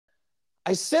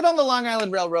I sit on the Long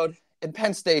Island Railroad in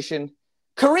Penn Station.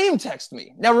 Kareem texts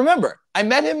me. Now, remember, I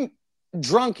met him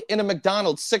drunk in a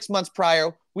McDonald's 6 months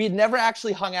prior. We had never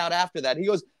actually hung out after that. He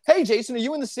goes, hey, Jason, are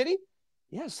you in the city?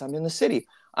 Yes, I'm in the city.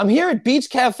 I'm here at Beach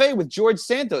Cafe with George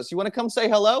Santos. You want to come say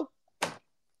hello?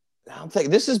 I'm thinking,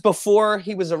 this is before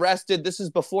he was arrested. This is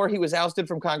before he was ousted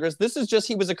from Congress. This is just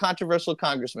he was a controversial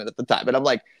congressman at the time. And I'm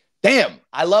like, damn,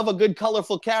 I love a good,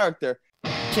 colorful character.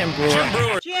 Jim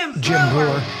Brewer. Jim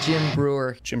Brewer. Jim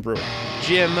Brewer. Jim Brewer.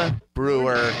 Jim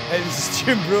Brewer. Hey, this is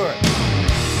Jim Brewer.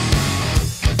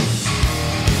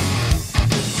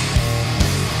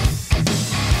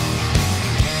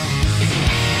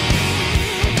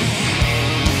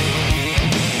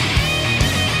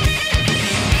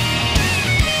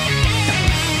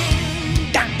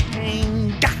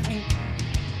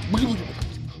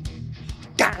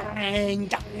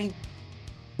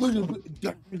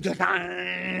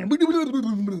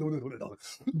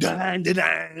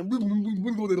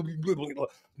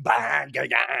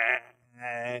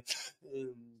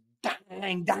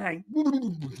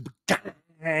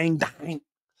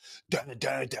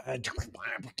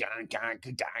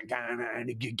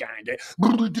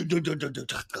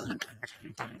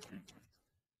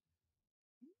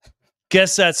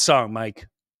 Guess that song, Mike.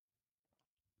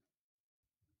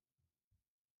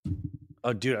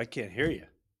 Oh, dude, I can't hear you.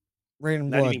 Rain and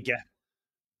Not Blood. even get.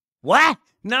 What?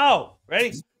 No.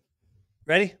 Ready?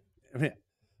 Ready?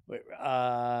 Wait.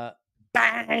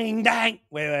 Bang, dang.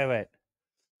 Wait.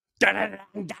 Bang,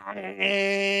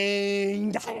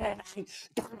 bang.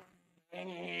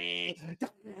 Bang.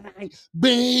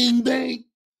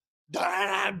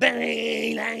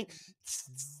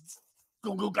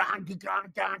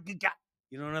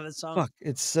 You don't know that song? Fuck,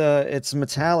 it's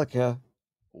Metallica.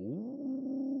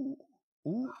 Ooh.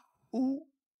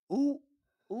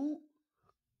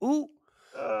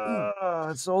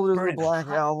 It's older than the Burning Black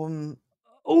hot. Album.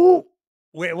 Ooh.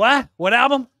 Wait, what? What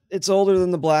album? It's older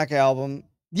than the Black Album.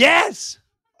 Yes.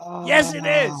 Yes, it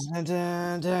is.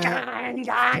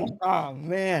 Oh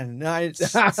man, nice.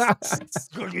 That's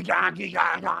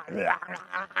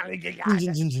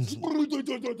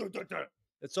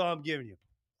all I'm giving you.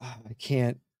 I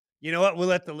can't. You know what? We'll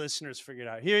let the listeners figure it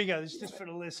out. Here you go. This is just for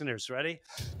the listeners. Ready?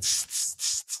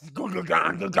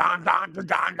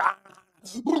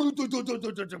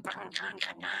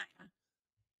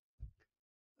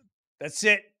 That's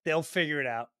it. They'll figure it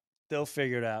out. They'll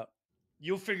figure it out.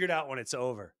 You'll figure it out when it's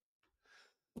over.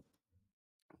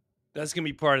 That's going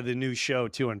to be part of the new show,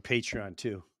 too, on Patreon,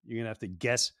 too. You're going to have to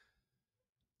guess.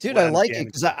 Dude, what I I'm like it jamming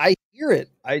because I hear it.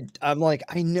 I'm like,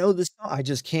 I know this song. I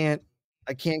just can't.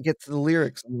 I can't get to the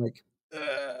lyrics. I'm like,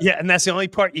 Yeah, and that's the only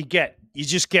part you get. You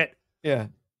just get. yeah.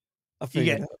 I'll You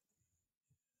figure get. it out.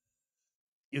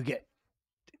 You get.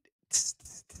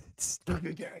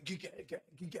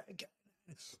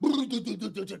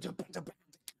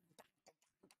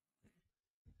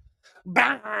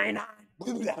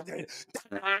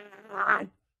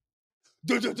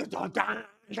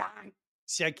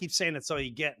 See, I keep saying that's all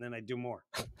you get, and then I do more.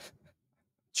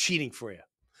 Cheating for you.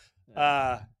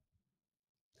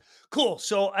 Cool.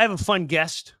 So I have a fun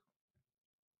guest.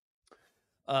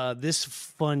 This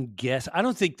fun guest, I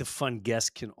don't think the fun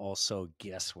guest can also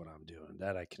guess what I'm doing.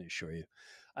 That I can assure you.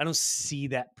 I don't see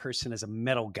that person as a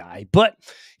metal guy, but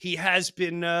he has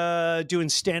been doing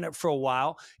stand-up for a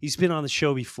while. He's been on the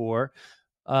show before.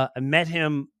 I met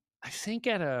him, I think,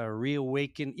 at a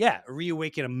Reawaken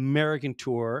American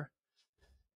tour.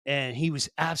 And he was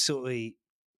absolutely,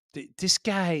 this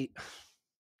guy,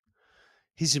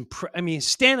 his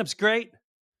stand-up's great.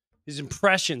 His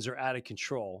impressions are out of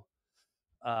control.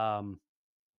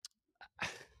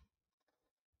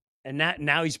 And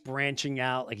now he's branching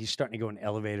out, like he's starting to go in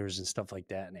elevators and stuff like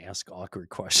that and ask awkward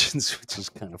questions, which is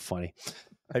kind of funny.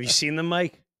 Have you seen them,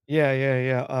 Mike?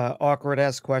 Yeah. Awkward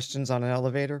ass questions on an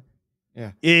elevator.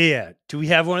 Yeah. Yeah. Do we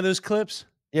have one of those clips?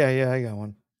 Yeah, I got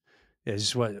one. Yeah,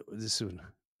 this is one.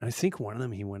 I think one of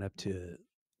them he went up to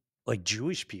like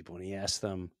Jewish people and he asked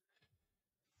them.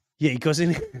 Yeah, he goes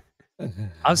in.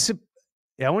 I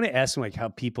want to ask him like how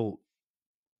people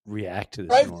react to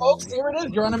this. Right, normally. folks, here it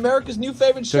is. You're on America's new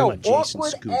favorite show. Talking about Jason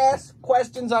Awkward Scoop. ass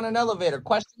questions on an elevator.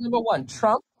 Question number 1,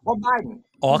 Trump or Biden? Who's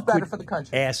Awkward better for the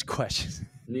country? ask questions.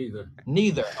 Neither.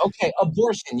 Okay,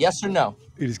 abortion, yes or no?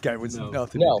 This guy was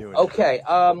nothing No. to do with Okay,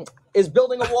 is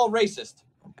building a wall racist?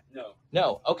 No.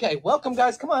 No. Okay, welcome,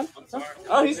 guys. Come on. I'm sorry.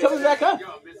 Oh, he's coming back up.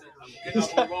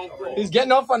 He's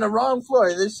getting off on the wrong floor.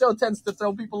 This show tends to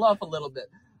throw people off a little bit.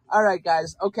 All right,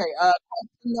 guys. Okay,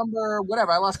 question number,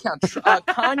 whatever, I lost count.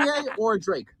 Kanye or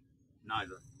Drake?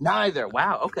 Neither.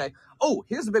 Wow, okay. Oh,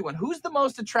 here's the big one. Who's the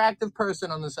most attractive person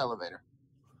on this elevator?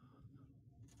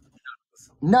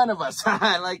 None of us.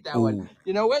 I like that one.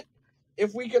 You know what?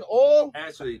 If we could all...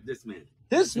 Actually, this man.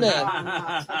 This man.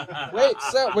 Wait,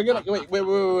 sir. We're going to...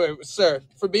 Wait. Sir,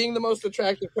 for being the most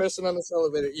attractive person on this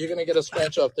elevator, you're going to get a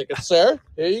scratch-off ticket. Sir,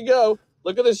 here you go.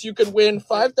 Look at this. You could win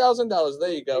 $5,000. There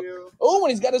you go. Oh,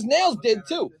 and he's got his nails did,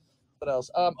 too. What else?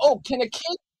 Can a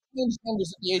kid change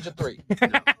genders at the age of 3?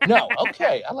 No.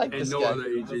 Okay. I like this guy. Other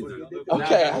age either.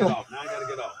 Okay. Now I gotta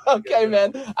get off. Okay,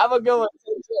 man. Have a good one.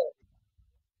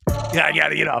 Yeah, I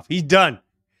gotta get off. He's done.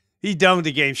 He's done with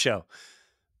the game show.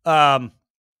 I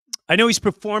know he's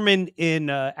performing in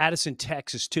Addison,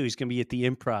 Texas, too. He's going to be at the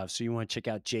Improv, so you want to check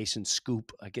out Jason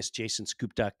Scoop. I guess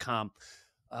jasonscoop.com.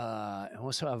 And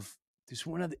also have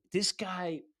this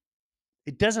guy.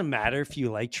 It doesn't matter if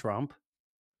you like Trump.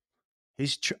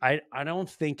 I don't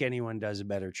think anyone does a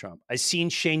better Trump. I've seen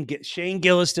Shane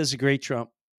Gillis does a great Trump.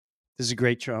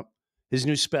 His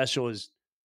new special is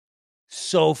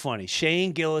so funny.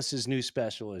 Shane Gillis's new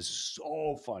special is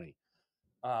so funny.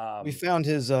 We found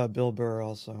his Bill Burr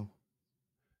also.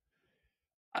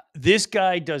 This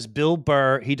guy does Bill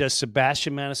Burr. He does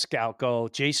Sebastian Maniscalco.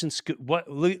 Jason Scoop.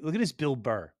 Look at this Bill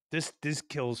Burr. This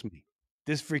kills me.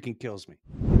 This freaking kills me.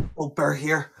 Bill Burr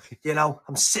here. You know,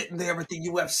 I'm sitting there at the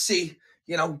UFC,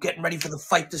 you know, getting ready for the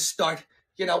fight to start,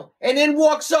 you know, and in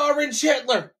walks Orange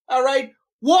Hitler. All right.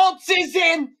 Waltzes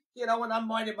in, you know, and I'm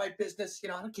minding my business. You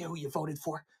know, I don't care who you voted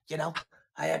for. You know,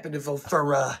 I happen to vote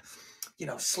for, you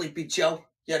know, Sleepy Joe,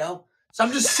 you know. So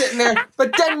I'm just sitting there.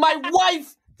 But then my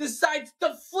wife decides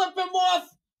to flip him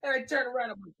off. And I turn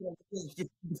around and I'm like, you're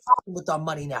fucking with our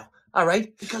money now. All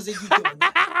right. Because of you doing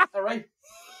that. All right.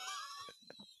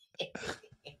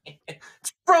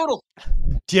 It's brutal.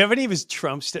 Do you have any of his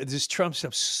Trump stuff? This Trump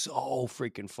stuff's so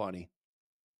freaking funny.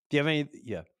 Do you have any?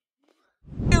 Yeah.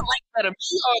 You like better, me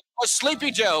or Sleepy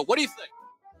Joe? What do you think?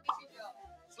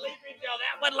 Sleepy Joe.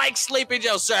 That one likes Sleepy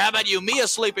Joe, sir. How about you, me or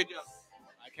Sleepy Joe?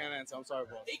 I can't answer. I'm sorry,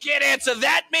 bro. He can't answer.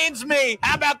 That means me.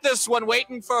 How about this one?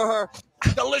 Waiting for her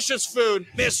delicious food.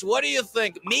 Miss, what do you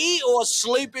think? Me or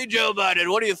Sleepy Joe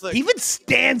Biden? What do you think? He even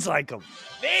stands like him.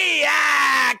 Me?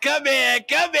 Ah, come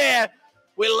here.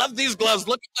 We love these gloves.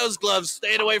 Look at those gloves.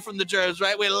 Staying away from the germs,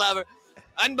 right? We love her.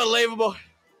 Unbelievable.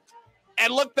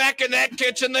 And look back in that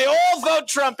kitchen. They all vote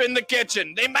Trump in the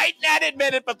kitchen. They might not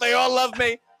admit it, but they all love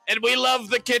me. And we love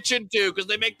the kitchen, too, because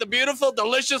they make the beautiful,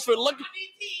 delicious food. Look.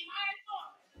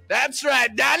 That's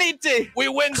right, Donnie T. We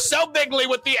win so bigly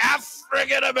with the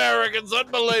African Americans.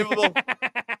 Unbelievable.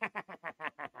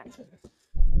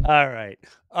 All right.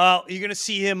 You're going to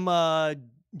see him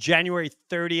January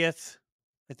 30th.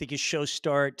 I think his show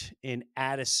start in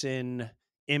Addison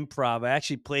Improv. I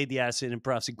actually played the Addison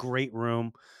Improv. It's a great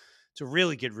room. It's a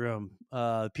really good room.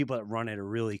 The people that run it are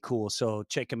really cool. So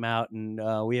check him out.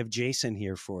 And we have Jason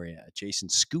here for you. Jason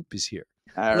Scoop is here.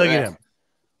 Look at him.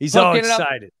 He's all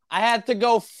excited. I had to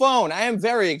go phone. I am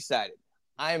very excited.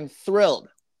 I am thrilled.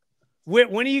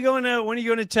 When are you going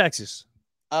to Texas?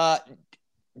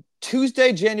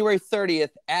 Tuesday, January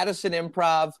 30th, Addison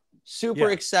Improv.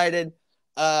 Super excited.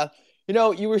 You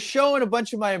know, you were showing a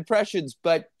bunch of my impressions,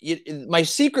 but my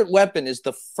secret weapon is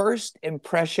the first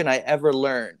impression I ever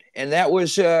learned, and that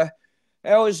was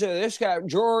this guy,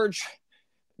 George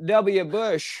W.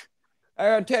 Bush. I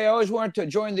gotta tell you, I always wanted to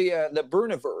join the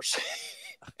Breuniverse.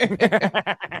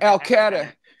 Al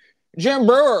Qaeda, Jim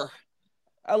Breuer.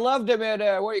 I loved him at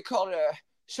what do you call it?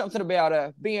 Something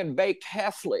about being baked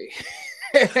halfly.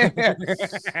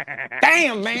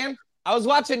 Damn, man. I was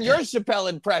watching your Chappelle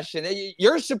impression.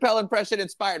 Your Chappelle impression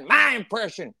inspired my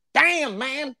impression. Damn,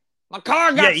 man. My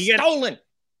car got stolen.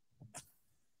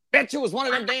 Bet you was one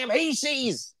of them damn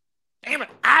ACs. Damn it.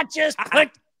 I just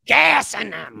put gas in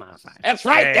that motherfucker. That's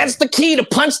right. Yeah. That's the key to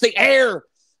punch the air.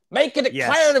 Make a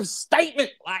declarative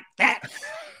statement like that.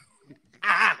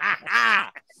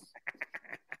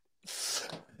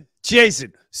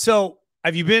 Jason, so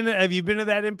have you been to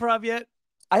that improv yet?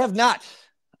 I have not.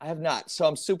 So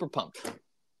I'm super pumped.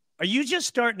 Are you just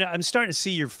starting I'm starting to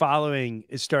see your following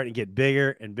is starting to get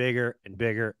bigger and bigger and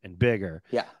bigger and bigger.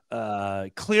 Yeah.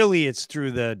 Clearly it's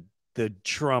through the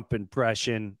Trump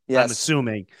impression, yes. I'm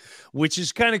assuming, which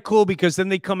is kind of cool because then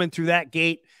they come in through that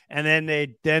gate and then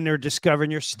they're discovering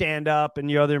your stand up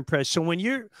and your other impressions. So when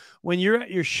you're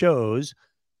at your shows,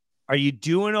 are you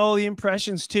doing all the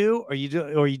impressions too? Or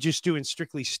are you just doing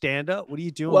strictly stand up? What are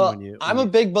you doing? Well, I'm a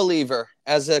big believer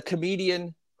as a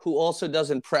comedian who also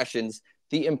does impressions.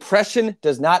 The impression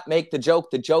does not make the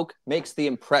joke makes the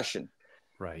impression.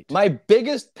 Right. My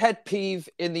biggest pet peeve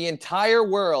in the entire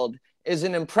world is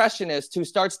an impressionist who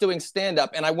starts doing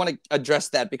stand-up, and I want to address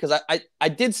that because I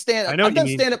did stand-up. I know I've what done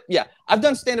you mean. stand-up. Yeah, I've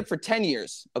done stand-up for 10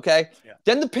 years, okay? Yeah.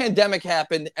 Then the pandemic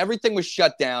happened, everything was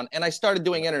shut down, and I started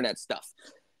doing internet stuff.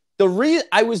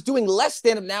 I was doing less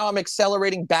stand-up, now I'm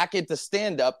accelerating back into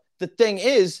stand-up. The thing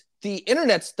is, the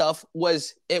internet stuff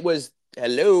was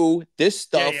hello, this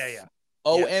stuff. Yeah.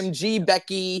 OMG, Yes.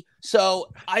 Becky.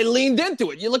 So I leaned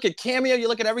into it. You look at Cameo, you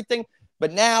look at everything.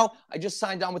 But now I just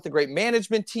signed on with the great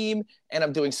management team and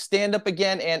I'm doing stand-up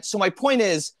again. And so my point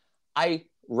is, I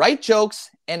write jokes,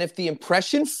 and if the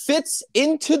impression fits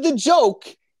into the joke,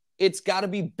 it's got to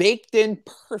be baked in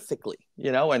perfectly,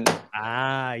 you know? And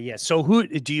yeah. So who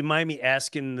do you mind me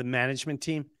asking the management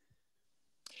team?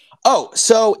 oh,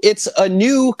 so it's a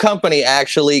new company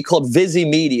actually called Visi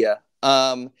Media.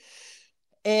 Okay.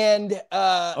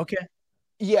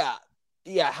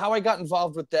 Yeah, how I got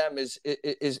involved with them is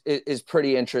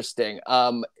pretty interesting.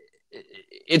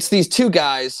 It's these two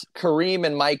guys, Kareem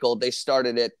and Michael. They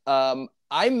started it.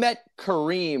 I met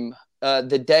Kareem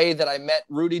the day that I met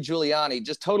Rudy Giuliani,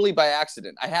 just totally by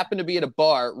accident. I happened to be at a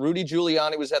bar. Rudy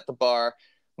Giuliani was at the bar.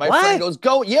 My friend goes,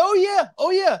 "Go, yeah,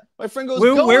 oh yeah." My friend goes,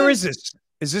 "Where is this?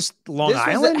 Is this Long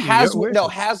Island?"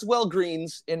 Haswell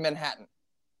Greens in Manhattan.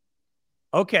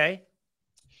 Okay.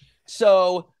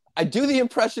 So I do the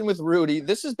impression with Rudy.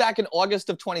 This is back in August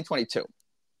of 2022.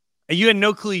 And you had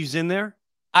no clue he was in there?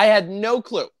 I had no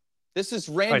clue. This is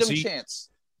random chance.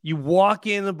 You walk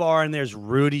in the bar and there's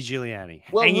Rudy Giuliani.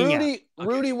 Well, hanging out.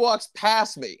 Rudy walks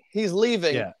past me. He's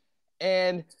leaving. Yeah.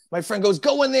 And my friend goes,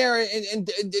 "Go in there and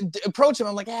approach him."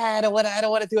 I'm like, I don't want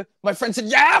to do it. My friend said,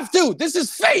 "You have to. This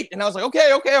is fate." And I was like,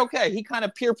 okay. He kind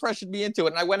of peer pressured me into it.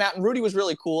 And I went out, and Rudy was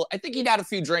really cool. I think he'd had a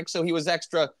few drinks, so he was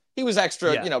extra,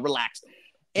 relaxed.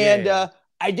 And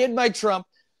I did my Trump.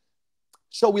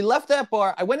 So we left that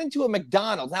bar. I went into a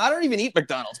McDonald's. Now, I don't even eat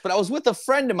McDonald's, but I was with a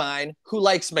friend of mine who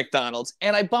likes McDonald's.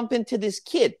 And I bump into this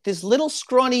kid, this little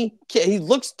scrawny kid. He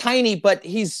looks tiny, but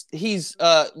he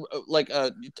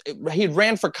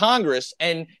ran for Congress.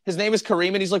 And his name is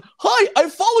Kareem. And he's like, "Hi, I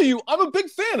follow you. I'm a big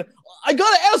fan. I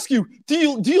got to ask you,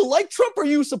 do you like Trump? Are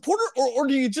you a supporter? Or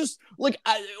do you just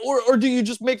or do you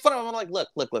just make fun of him?" I'm like, look.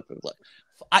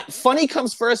 Funny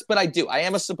comes first, but I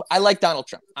like Donald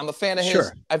Trump. I'm a fan of his.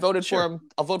 Sure. I voted for him.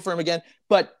 I'll vote for him again.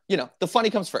 But the funny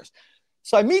comes first.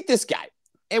 So I meet this guy,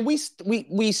 and we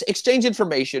exchange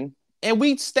information, and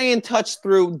we stay in touch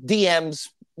through DMs,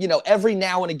 every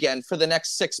now and again for the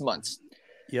next 6 months.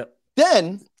 Yep.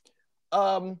 Then,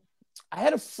 I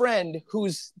had a friend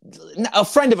who's a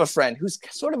friend of a friend who's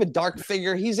sort of a dark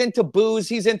figure. He's into booze.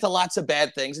 He's into lots of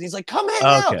bad things, and he's like, "Come hang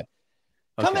out.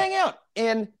 Come hang out."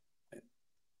 And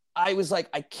I was like,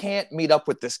 I can't meet up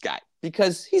with this guy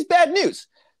because he's bad news.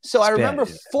 So I remember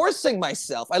forcing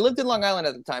myself. I lived in Long Island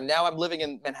at the time. Now I'm living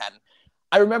in Manhattan.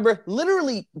 I remember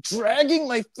literally dragging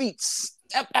my feet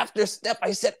step after step.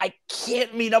 I said, I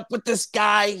can't meet up with this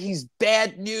guy. He's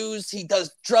bad news. He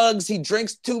does drugs. He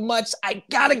drinks too much. I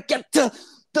got to get to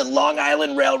the Long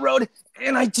Island Railroad.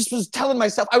 And I just was telling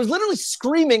myself, I was literally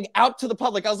screaming out to the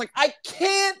public. I was like, I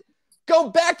can't go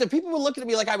back there. People were looking at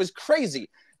me like I was crazy.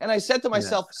 And I said to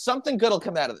myself, something good will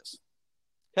come out of this.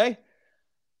 Okay.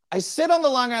 I sit on the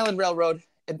Long Island Railroad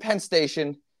in Penn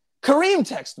Station. Kareem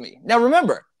texted me. Now,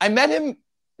 remember, I met him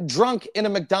drunk in a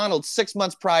McDonald's 6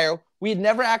 months prior. We had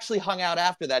never actually hung out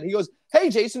after that. He goes,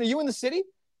 "Hey, Jason, are you in the city?"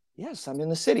 "Yes, I'm in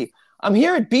the city. I'm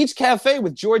here at Beach Cafe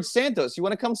with George Santos. You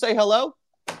want to come say hello?"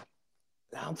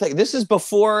 I'm thinking, this is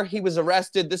before he was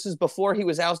arrested. This is before he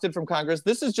was ousted from Congress.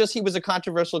 This is just he was a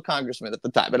controversial congressman at the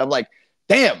time. And I'm like,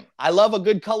 damn, I love a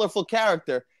good, colorful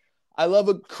character. I love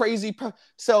a crazy.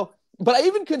 But I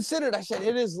even considered, I said,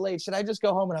 it is late. Should I just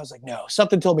go home? And I was like, no.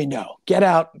 Something told me no. Get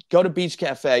out, go to Beach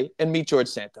Cafe, and meet George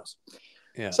Santos.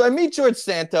 Yeah. So I meet George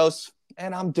Santos,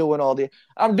 and I'm doing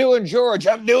George.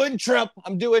 I'm doing Trump.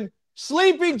 I'm doing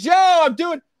Sleepy Joe. I'm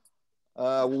doing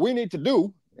what we need to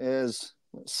do is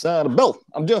sign a bill.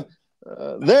 I'm doing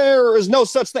there is no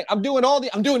such thing. I'm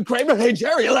doing Kramer. Hey,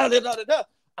 Jerry.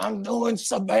 I'm doing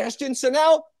Sebastian. So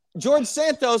now George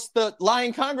Santos, the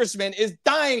lying congressman, is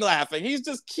dying laughing. He's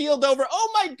just keeled over.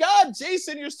 "Oh my God,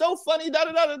 Jason, you're so funny.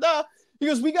 He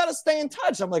goes, "We got to stay in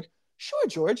touch." I'm like, "Sure,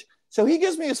 George." So he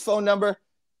gives me his phone number.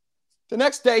 The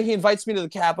next day, he invites me to the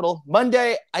Capitol.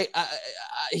 Monday,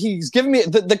 he's giving me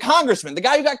the congressman, the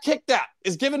guy who got kicked out,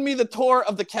 is giving me the tour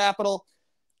of the Capitol.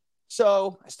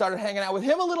 So I started hanging out with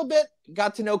him a little bit,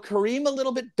 got to know Kareem a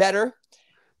little bit better.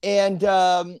 And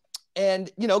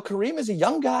Kareem is a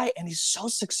young guy, and he's so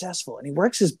successful, and he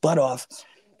works his butt off.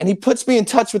 And he puts me in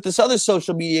touch with this other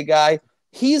social media guy.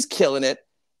 He's killing it.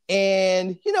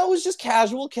 And, it was just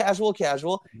casual.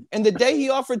 And the day he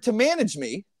offered to manage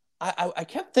me, I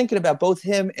kept thinking about both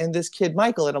him and this kid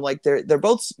Michael, and I'm like, they're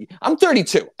both. I'm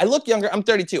 32. I look younger. I'm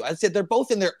 32. I said they're both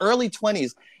in their early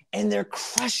 20s, and they're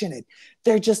crushing it.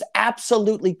 They're just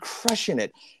absolutely crushing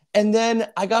it. And then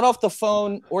I got off the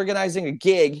phone organizing a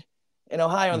gig in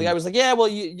Ohio, and the guy was like, "Yeah, well,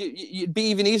 you'd be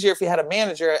even easier if you had a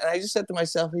manager." And I just said to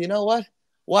myself, "You know what?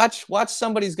 Watch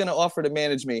somebody's going to offer to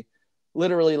manage me."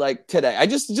 Literally, like today, I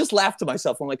just laughed to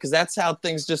myself. I'm like, because that's how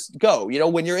things just go. You know,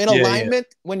 when you're in alignment,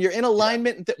 when you're in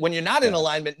alignment, when you're not in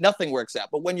alignment, nothing works out.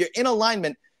 But when you're in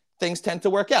alignment, things tend to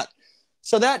work out.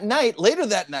 So later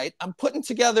that night, I'm putting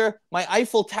together my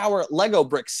Eiffel Tower Lego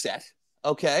brick set.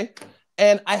 Okay.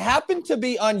 And I happened to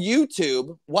be on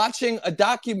YouTube watching a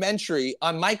documentary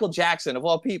on Michael Jackson, of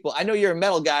all people. I know you're a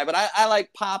metal guy, but I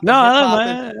like pop. No,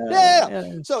 and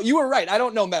yeah. So you were right. I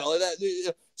don't know metal.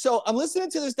 So I'm listening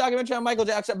to this documentary on Michael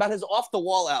Jackson about his Off the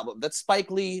Wall album that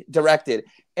Spike Lee directed.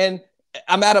 And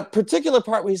I'm at a particular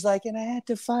part where he's like, and I had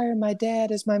to fire my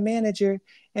dad as my manager.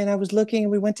 And I was looking,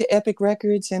 and we went to Epic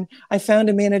Records, and I found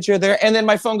a manager there. And then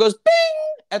my phone goes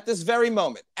bing at this very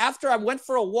moment. After I went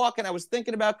for a walk and I was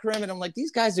thinking about Karim, and I'm like,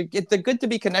 these guys they're good to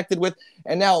be connected with.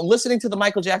 And now I'm listening to the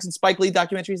Michael Jackson Spike Lee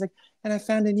documentary. He's like, and I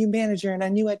found a new manager, and I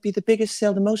knew I'd be the biggest,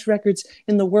 sell the most records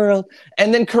in the world.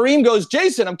 And then Kareem goes,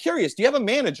 Jason, I'm curious, do you have a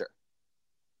manager?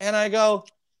 And I go,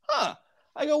 well,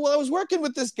 I was working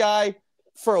with this guy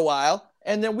for a while.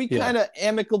 And then we kind of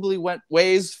amicably went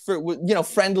ways for,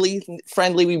 friendly.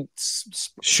 We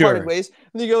parted ways.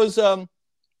 And he goes,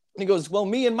 well,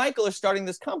 me and Michael are starting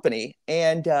this company.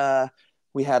 And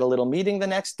we had a little meeting the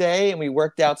next day, and we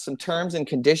worked out some terms and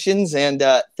conditions, and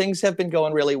things have been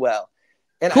going really well.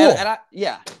 And cool.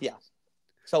 Yeah.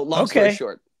 So long story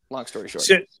short.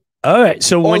 So, all right.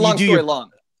 So when you do your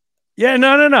long. Yeah,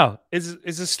 no.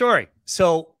 It's a story.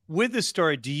 So with the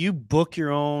story, do you book your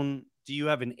own? Do you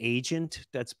have an agent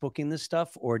that's booking this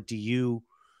stuff, or do you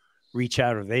reach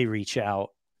out, or they reach out?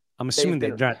 I'm assuming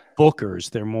they're not bookers.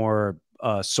 They're more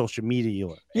social media.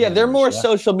 Yeah, they're more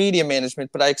social media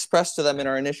management. But I expressed to them in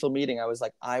our initial meeting, I was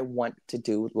like, I want to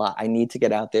do live. I need to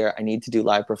get out there. I need to do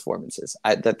live performances.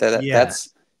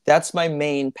 That's my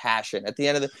main passion. At the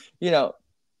end of the,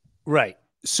 Right.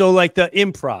 So like the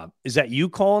improv, is that you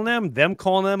calling them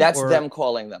calling them? That's them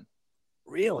calling them.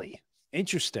 Really?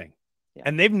 Interesting. Yeah.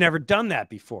 And they've never done that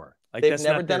before. Like they've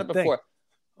never done it before.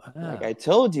 Wow. Like I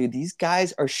told you, these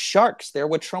guys are sharks. They're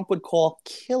what Trump would call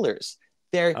killers.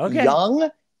 They're young,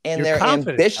 and they're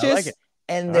ambitious,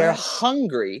 and they're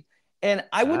hungry. And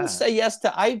I wouldn't say yes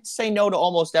to, I'd say no to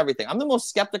almost everything. I'm the most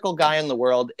skeptical guy in the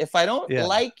world. If I don't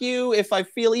like you, if I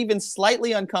feel even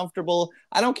slightly uncomfortable,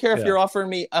 I don't care if you're offering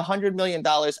me $100 million.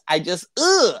 I just,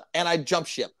 and I jump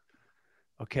ship.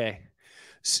 Okay.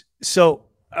 So,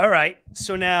 all right.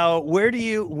 So now so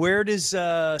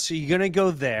you're going to go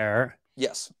there.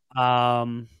 Yes. How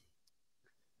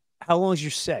long is your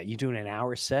set? You doing an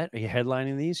hour set? Are you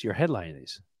headlining these? You're headlining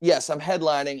these. Yes, I'm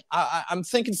headlining. I'm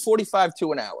thinking 45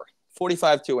 to an hour.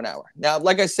 45 to an hour. Now,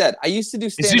 like I said, I used to do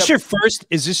stand-up.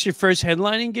 Is this your first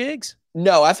headlining gigs?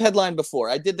 No, I've headlined before.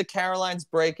 I did the Caroline's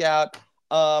Breakout.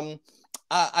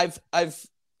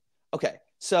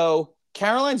 So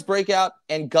Caroline's Breakout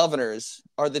and Governors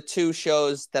are the two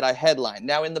shows that I headline.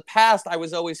 Now, in the past, I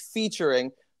was always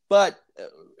featuring, but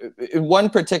in one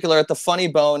particular at the Funny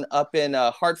Bone up in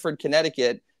Hartford,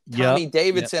 Connecticut, Tommy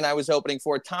Davidson I was opening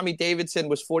for. Tommy Davidson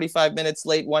was 45 minutes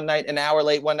late one night, an hour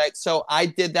late one night. So I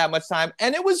did that much time,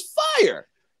 and it was fire.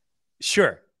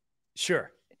 Sure. But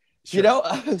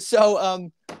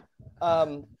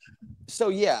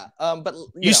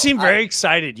you seem very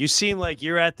excited. You seem like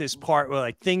you're at this part where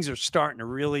like things are starting to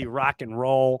really rock and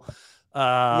roll.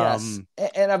 Yes,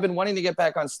 and I've been wanting to get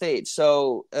back on stage.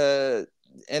 So,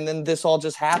 and then this all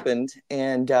just happened,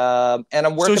 and I'm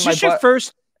working. So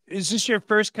is this your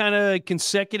first kind of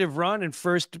consecutive run and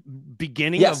first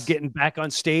beginning of getting back on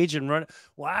stage and run?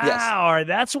 Wow,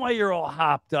 that's why you're all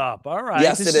hopped up. All right,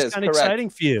 yes, this is kind of exciting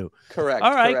for you. Correct.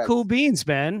 All right, cool beans,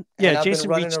 man. Yeah, Jason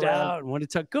reached out and wanted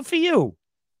to talk. Good for you.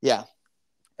 Yeah,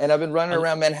 and I've been running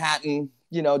around Manhattan,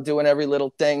 doing every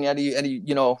little thing. Do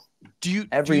you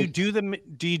do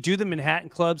the Manhattan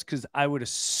clubs? Because I would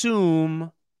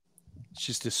assume,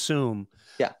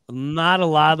 not a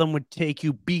lot of them would take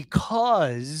you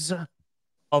because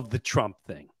of the Trump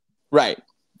thing, right?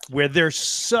 Where they're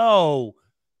so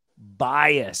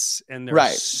biased and they're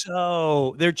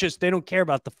they don't care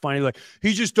about the funny. Like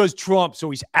he just does Trump,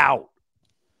 so he's out.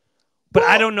 But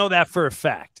I don't know that for a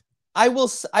fact. I will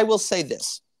say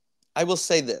this.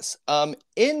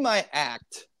 In my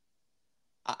act,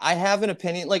 I have an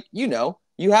opinion. Like you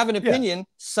have an opinion. Yeah.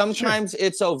 Sometimes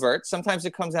it's overt. Sometimes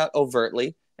it comes out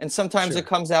overtly. And sometimes it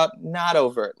comes out not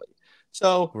overtly.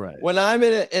 So Right. when I'm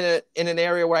in an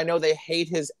area where I know they hate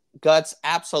his guts,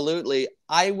 absolutely,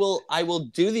 I will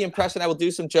do the impression. I will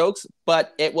do some jokes,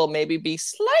 but it will maybe be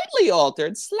slightly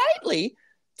altered, slightly,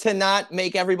 to not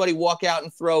make everybody walk out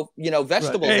and throw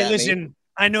vegetables Hey, at me. listen,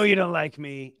 I know you don't like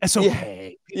me. It's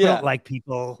okay. People don't like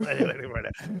people. Right.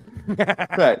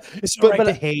 It's all right to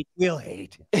But hate. We'll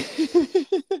hate.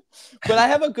 but I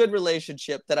have a good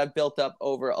relationship that I've built up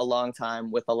over a long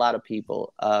time with a lot of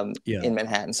people in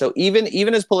Manhattan. So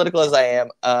even as political as I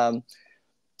am,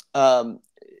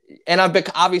 and I've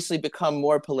obviously become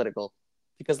more political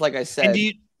because, like I said,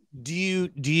 and do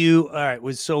you all right,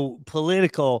 was so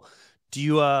political, do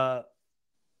you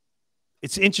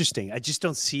it's interesting. I just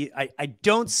don't see I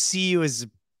don't see you as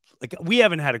like, we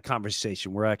haven't had a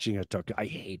conversation. We're actually going to talk. I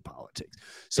hate politics.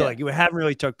 So like, you haven't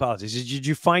really talked politics. Did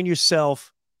you find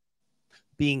yourself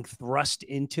being thrust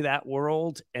into that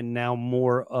world and now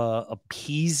more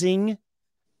appeasing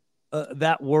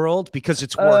that world because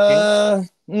it's working?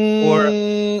 Or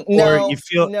you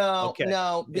feel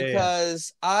no,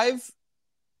 because I've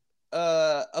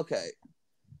okay,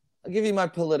 I'll give you my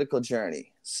political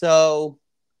journey. So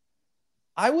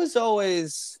I was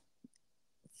always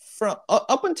from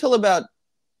up until about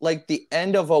like the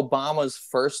end of Obama's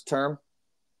first term.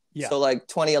 So like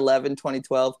 2011,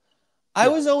 2012, I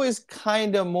was always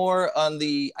kind of more on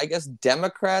the, I guess,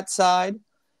 Democrat side.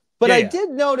 But I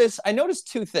noticed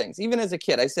two things. Even as a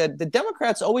kid, I said the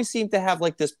Democrats always seem to have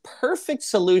like this perfect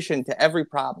solution to every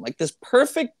problem, like this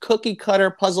perfect cookie cutter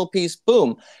puzzle piece,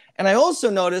 boom. And I also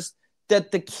noticed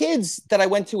that the kids that I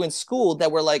went to in school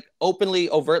that were like openly,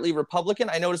 overtly Republican,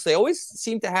 I noticed they always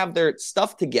seemed to have their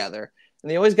stuff together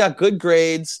and they always got good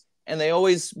grades and they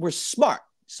always were smart.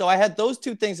 So I had those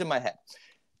two things in my head.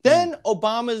 Then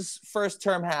Obama's first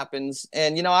term happens,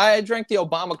 and I drank the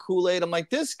Obama Kool-Aid. I'm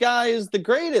like, this guy is the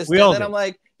greatest. I'm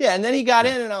like, and then he got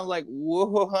in, and I was like,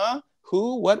 whoa, huh?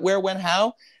 Who? What? Where? When?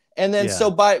 How? And then so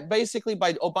by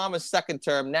Obama's second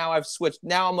term, now I've switched.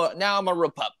 Now I'm a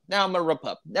Repup. Now I'm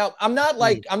not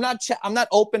like I'm not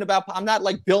open about. I'm not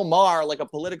like Bill Maher, like a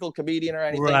political comedian or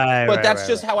anything. But that's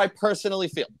just how I personally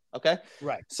feel. Okay.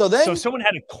 Right. So someone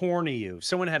had to corner you.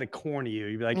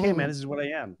 You'd be like, hey man, this is what I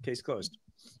am. Case closed.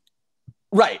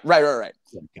 Right. I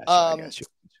got you.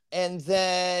 And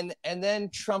then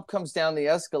Trump comes down the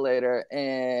escalator,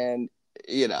 and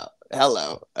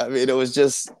hello. I mean, it was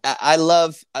just I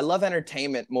love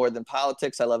entertainment more than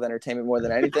politics. I love entertainment more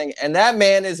than anything. And that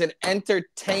man is an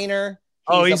entertainer.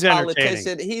 He's a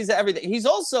politician. He's everything. He's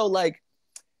also like,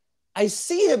 I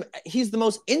see him. He's the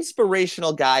most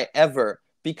inspirational guy ever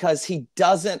because he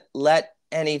doesn't let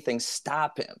anything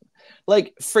stop him.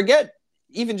 Like, forget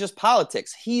even just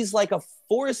politics. He's like a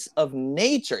force of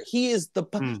nature. He is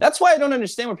that's why I don't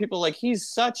understand when people are like, he's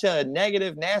such a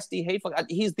negative, nasty, hateful.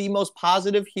 He's the most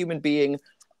positive human being,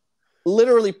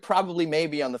 literally, probably,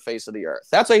 maybe on the face of the earth.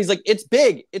 That's why he's like, it's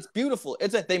big, it's beautiful.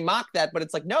 They mock that, but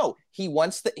it's like, no, he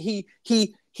wants he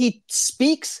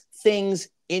speaks things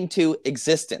into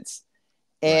existence.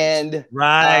 And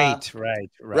right.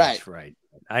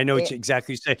 I know what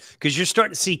exactly you say, because you're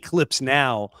starting to see clips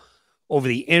now over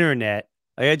the internet.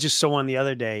 I just saw one the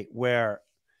other day where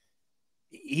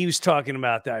he was talking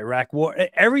about the Iraq war.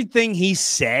 Everything he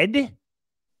said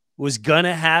was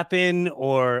gonna happen,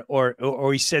 or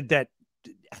he said that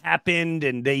happened,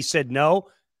 and they said no,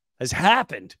 has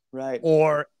happened, right,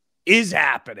 or is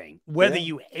happening. Whether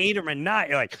you hate him or not,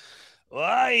 you're like,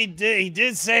 well, he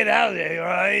did say that.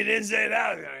 Well, he did say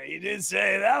that. He did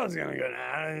say that was gonna go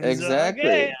down.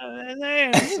 Exactly.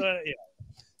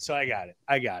 So I got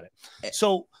it.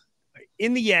 So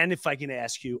in the end, if I can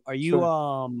ask you, are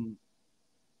you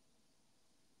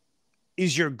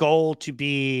is your goal to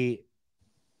be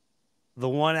the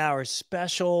 1 hour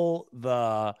special?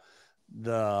 I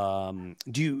want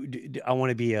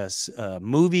to be a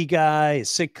movie guy, a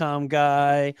sitcom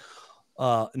guy,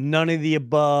 none of the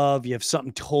above? You have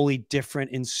something totally different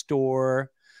in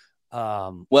store?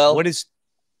 Well, what is,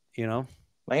 my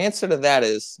answer to that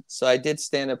is, so I did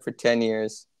stand up for 10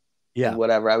 years. Yeah.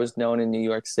 Whatever. I was known in New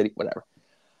York City, whatever.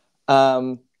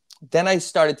 Then I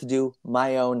started to do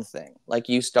my own thing. Like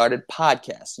you started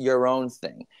podcasts, your own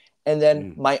thing. And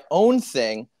then my own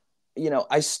thing,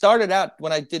 I started out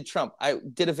when I did Trump. I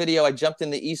did a video. I jumped in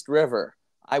the East River.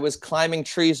 I was climbing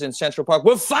trees in Central Park.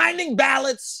 We're finding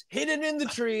ballots hidden in the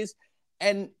trees.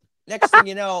 And next thing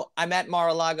you know, I'm at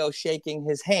Mar-a-Lago shaking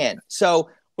his hand. So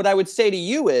what I would say to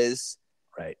you is,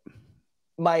 the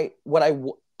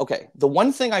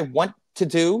one thing I want to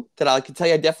do that I can tell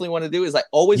you I definitely want to do is I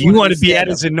always want to be at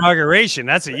his inauguration.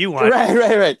 That's what you want.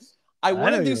 Right. I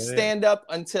want to do stand up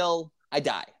until I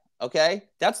die. Okay.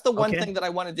 That's the one thing that I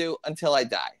want to do until I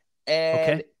die.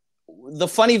 And Okay. the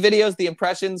funny videos, the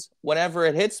impressions, whenever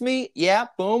it hits me, yeah,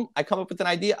 boom, I come up with an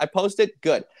idea, I post it,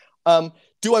 good.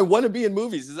 Do I want to be in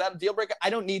movies? Is that a deal breaker?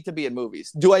 I don't need to be in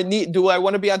movies. Do I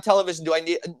want to be on television?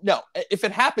 No. If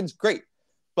it happens, great.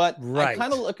 But I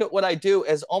kind of look at what I do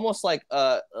as almost like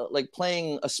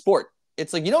playing a sport.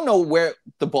 It's like you don't know where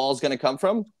the ball's going to come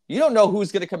from. You don't know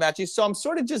who's going to come at you. So I'm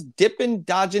sort of just dipping,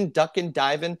 dodging, ducking,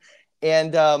 diving.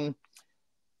 And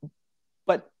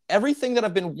but everything that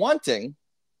I've been wanting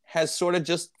has sort of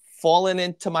just fallen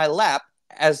into my lap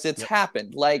as it's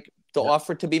happened. Like the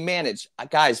offer to be managed.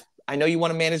 Guys, I know you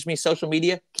want to manage me social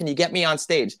media. Can you get me on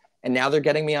stage? And now they're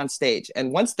getting me on stage.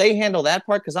 And once they handle that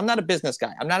part, because I'm not a business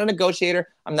guy, I'm not a negotiator,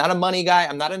 I'm not a money guy,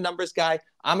 I'm not a numbers guy,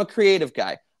 I'm a creative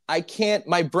guy.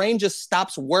 My brain just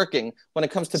stops working when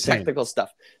it comes to technical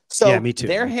stuff. So me too.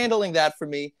 They're handling that for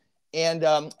me. And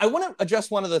I want to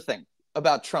address one other thing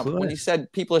about Trump. When you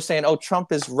said people are saying, oh,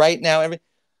 Trump is right now.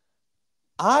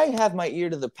 I have my ear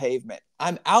to the pavement.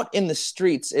 I'm out in the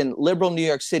streets in liberal New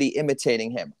York City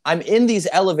imitating him. I'm in these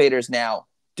elevators now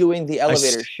doing the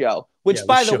elevator show, which,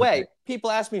 by the way,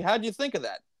 people ask me, how'd you think of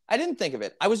that? I didn't think of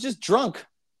it. I was just drunk.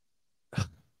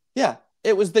 Yeah,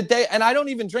 it was the day, and I don't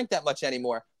even drink that much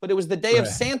anymore, but it was the day of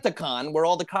SantaCon where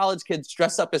all the college kids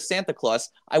dress up as Santa Claus.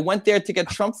 I went there to get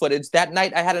Trump footage. That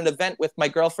night I had an event with my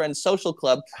girlfriend's social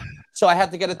club, so I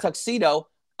had to get a tuxedo.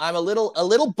 I'm a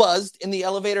little buzzed in the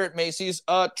elevator at Macy's.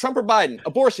 Trump or Biden?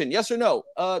 Abortion? Yes or no?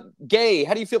 Gay?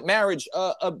 How do you feel? Marriage?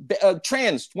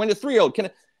 Trans? When you're 3-year-old?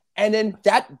 And then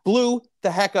that blew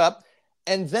the heck up.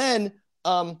 And then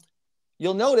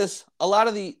you'll notice a lot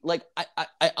of the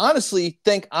I honestly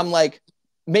think I'm like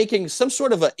making some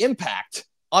sort of an impact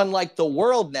on like the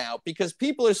world now because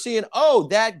people are seeing, oh,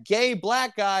 that gay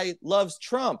black guy loves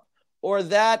Trump or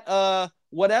that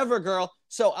whatever girl.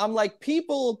 So I'm like,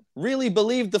 people really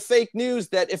believe the fake news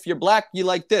that if you're black, you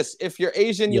like this. If you're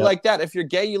Asian, you like that. If you're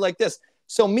gay, you like this.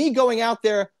 So me going out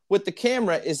there with the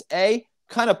camera is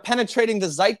kind of penetrating the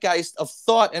zeitgeist of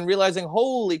thought and realizing,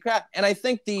 holy crap. And I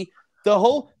think the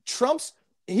whole Trump's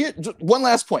here. One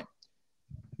last point.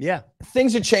 Yeah.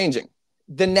 Things are changing.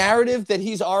 The narrative that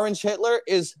he's Orange Hitler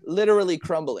is literally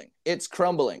crumbling. It's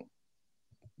crumbling.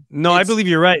 No, I believe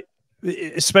you're right.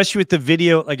 Especially with the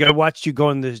video, like I watched you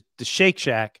go in the Shake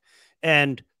Shack,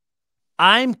 and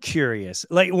I'm curious.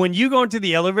 Like when you go into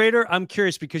the elevator, I'm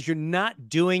curious because you're not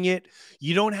doing it.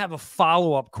 You don't have a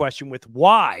follow-up question with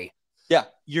why. Yeah,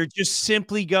 you're just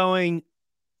simply going,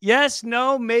 yes,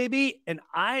 no, maybe. And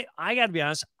I got to be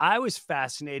honest, I was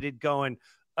fascinated, going,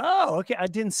 oh, okay, I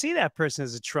didn't see that person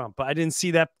as a Trump, but I didn't see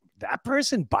that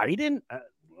person Biden.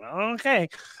 Okay.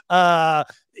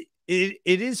 It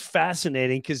is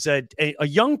fascinating because a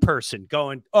young person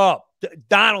going, oh,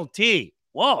 Donald T.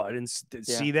 Whoa, I didn't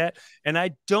see that. And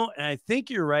I think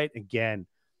you're right. Again,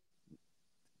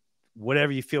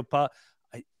 whatever you feel,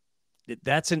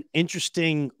 that's an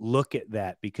interesting look at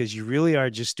that because you really are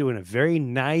just doing a very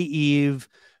naive,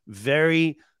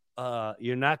 very,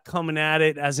 you're not coming at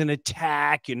it as an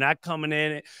attack. You're not coming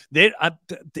in it. They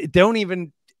don't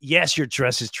even. Yes, you're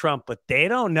dressed as Trump, but they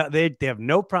don't know. They have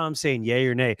no problem saying yay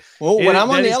or nay. Well, when I'm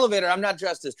on the elevator, I'm not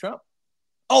dressed as Trump.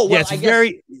 Oh, well, yeah,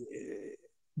 very.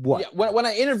 What? Yeah, when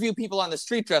I interview people on the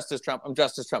street dressed as Trump, I'm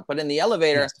dressed as Trump. But in the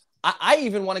elevator, I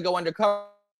even want to go undercover.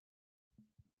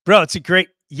 Bro, it's a great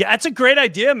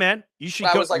idea, man. You should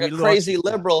go. I was like a crazy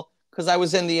liberal because I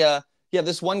was in the.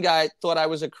 This one guy thought I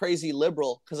was a crazy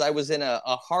liberal because I was in a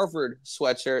Harvard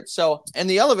sweatshirt. So in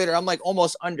the elevator, I'm like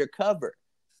almost undercover.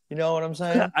 You know what I'm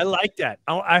saying? Yeah, I like that.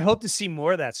 I hope to see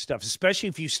more of that stuff, especially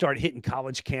if you start hitting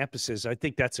college campuses. I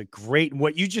think that's a great,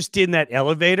 what you just did in that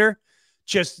elevator,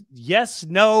 just yes,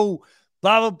 no,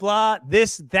 blah, blah, blah,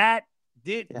 this, that,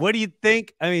 what do you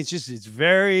think? I mean, it's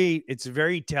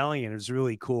very telling and it's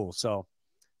really cool. So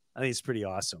I think it's pretty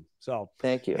awesome. So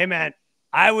thank you. Hey, man,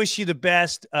 I wish you the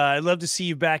best. I'd love to see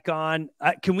you back on.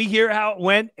 Can we hear how it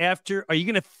went after? Are you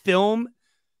going to film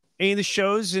any of the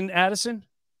shows in Addison?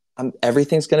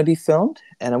 Everything's going to be filmed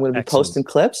and I'm going to be posting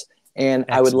clips and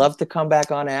I would love to come back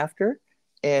on after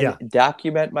and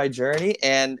document my journey.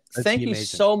 And thank you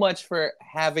so much for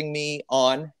having me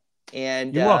on.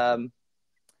 And you're welcome.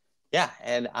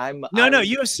 And I'm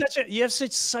you have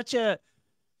such a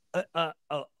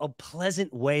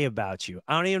pleasant way about you.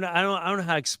 I don't know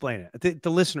how to explain it.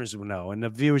 The listeners will know and the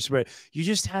viewers, but you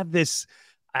just have this,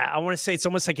 I want to say it's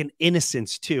almost like an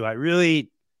innocence too.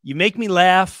 You make me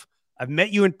laugh. I've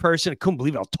met you in person. I couldn't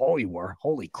believe how tall you were.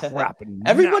 Holy crap!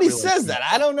 Everybody says that.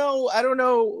 I don't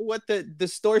know what the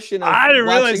distortion of I didn't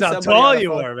realize watching how somebody tall on a you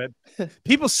phone- were, man.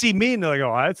 People see me and they're like,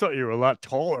 "Oh, I thought you were a lot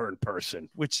taller in person,"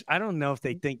 which I don't know if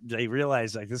they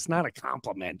realize like it's not a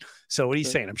compliment. So what are you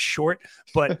saying? I'm short,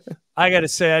 but I got to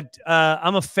say,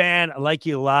 I'm a fan. I like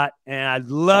you a lot, and I'd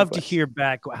love to hear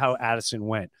back how Addison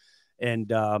went.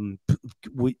 And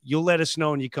you'll let us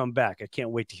know when you come back. I can't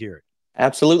wait to hear it.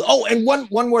 Absolutely. Oh, and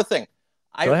one more thing.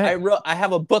 Go ahead. I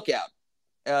have a book out.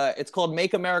 It's called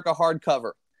Make America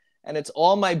Hardcover, and it's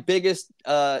all my biggest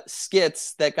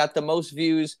skits that got the most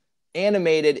views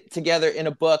animated together in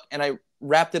a book, and I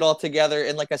wrapped it all together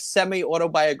in like a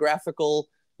semi-autobiographical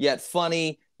yet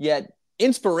funny yet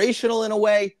inspirational in a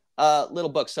way little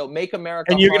book. So Make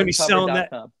America And you're going to be selling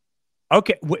that.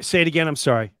 Okay, say it again. I'm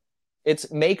sorry. It's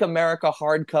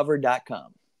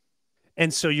makeamericahardcover.com.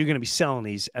 And so you're going to be selling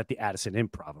these at the Addison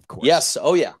Improv, of course. Yes.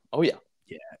 Oh yeah. Yeah.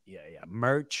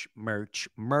 Merch.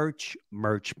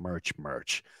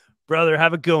 Brother,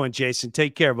 have a good one, Jason.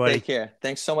 Take care, buddy. Take care.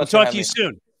 Thanks so much. We'll talk to you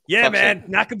soon. Yeah, Talk man.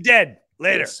 soon. Knock him dead.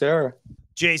 Later. Yes, sir.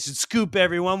 Jason Scoop,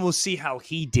 everyone. We'll see how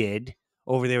he did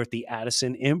over there at the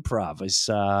Addison Improv.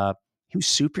 He was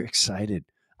super excited.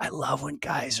 I love when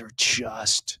guys are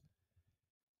just,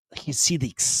 like, you see the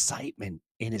excitement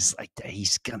in his, like, that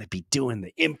he's going to be doing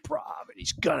the improv and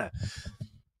he's going to,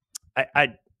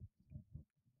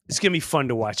 it's going to be fun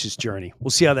to watch his journey.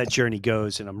 We'll see how that journey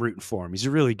goes, and I'm rooting for him. He's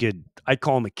a really good, I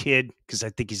call him a kid because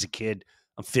I think he's a kid.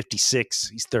 I'm 56.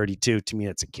 He's 32. To me,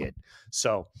 that's a kid.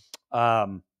 So,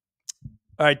 all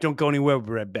right, don't go anywhere. We'll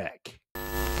be right back.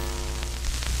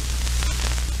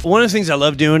 One of the things I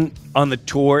love doing on the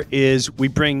tour is we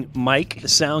bring Mike, the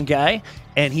sound guy,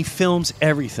 and he films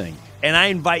everything. And I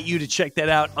invite you to check that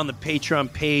out on the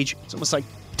Patreon page. It's almost like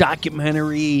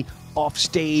documentary,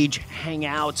 off-stage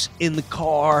hangouts in the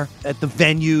car, at the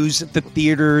venues, at the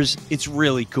theaters. It's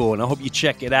really cool, and I hope you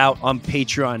check it out on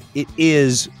Patreon. It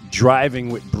is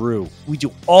Driving with Brew. We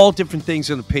do all different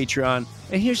things on the Patreon.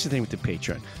 And here's the thing with the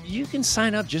Patreon. You can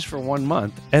sign up just for 1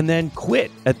 month and then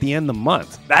quit at the end of the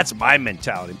month. That's my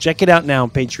mentality. Check it out now on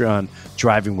Patreon,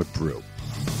 Driving with Brew.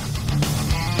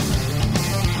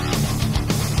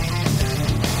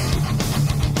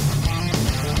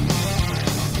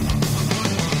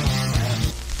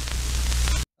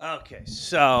 Okay,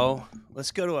 so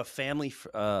let's go to a family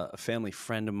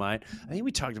friend of mine. I think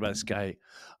we talked about this guy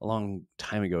a long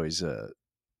time ago. He's a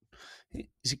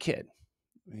kid.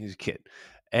 He's a kid,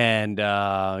 and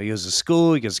he goes to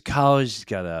school. He goes to college. He's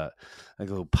got a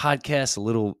little podcast, a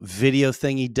little video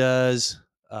thing he does.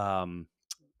 I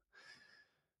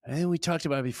think we talked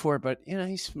about it before, but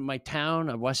he's from my town.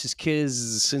 I've watched his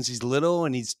kids since he's little,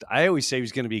 and I always say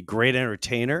he's going to be a great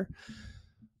entertainer.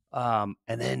 And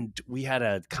then we had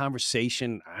a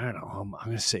conversation. I don't know. I'm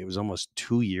going to say it was almost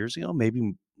 2 years ago,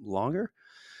 maybe longer.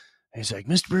 And he's like,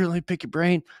 "Mr. Breuer, let me pick your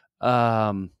brain."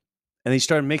 And he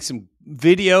started making some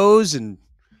videos, and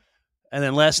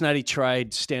then last night he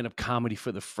tried stand-up comedy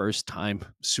for the first time.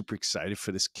 Super excited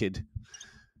for this kid.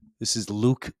 This is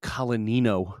Luke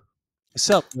Colanino. What's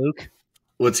up, Luke?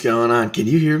 What's going on? Can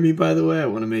you hear me, by the way? I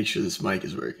want to make sure this mic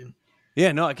is working.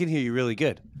 Yeah, no, I can hear you really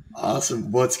good.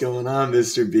 Awesome. What's going on,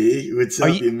 Mr. B? What's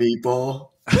up, you meatball?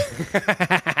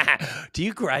 Do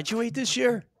you graduate this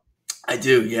year? I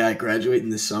do. Yeah, I graduate in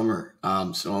the summer.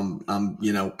 So I'm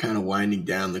kind of winding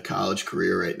down the college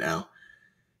career right now.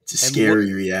 It's a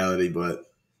scary reality, but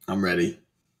I'm ready.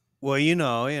 Well,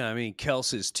 I mean,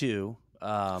 Kels is too.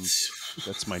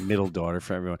 That's my middle daughter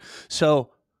for everyone. So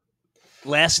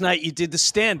last night you did the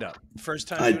stand-up. First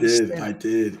time I did.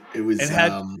 It was.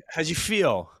 And how'd you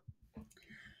feel?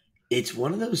 It's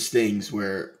one of those things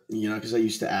where, because I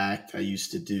used to act, I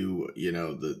used to do,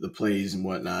 the plays and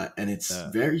whatnot. And it's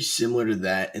very similar to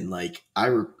that. And like,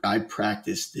 I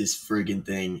practiced this friggin'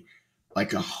 thing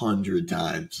like 100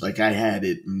 times. Like I had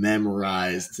it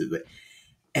memorized and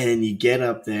then you get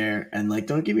up there and like,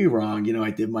 don't get me wrong,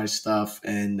 I did my stuff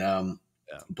and,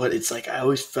 but it's like, I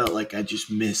always felt like I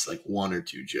just missed like 1 or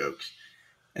 2 jokes.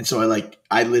 And so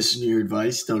I listened to your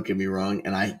advice, don't get me wrong.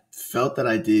 And I felt that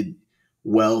I did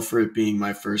well for it being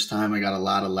my first time. I got a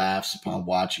lot of laughs upon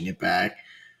watching it back,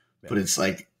 but it's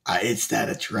like, it's that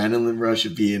adrenaline rush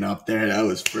of being up there. That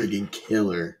was friggin'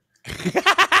 killer.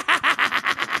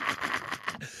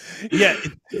 Yeah,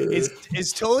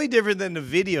 it's totally different than the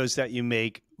videos that you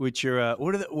make, which are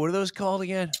what are those called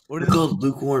again? What are they called?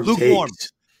 Lukewarm.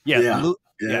 Takes. Yeah.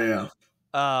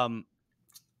 And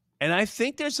I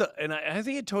think I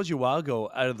think I told you a while ago,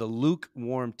 out of the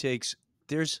lukewarm takes,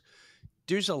 there's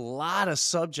a lot of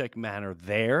subject matter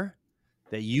there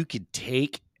that you could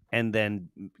take and then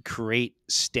create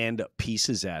stand-up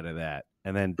pieces out of that.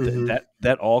 And then Mhm.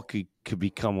 that all could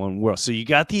become one world. So you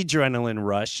got the adrenaline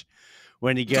rush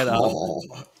when you get up, Oh.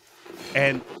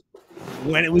 and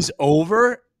when it was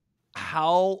over,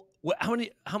 how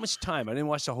much time? I didn't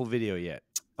watch the whole video yet.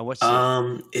 I watched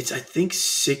it. It's I think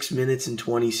 6 minutes and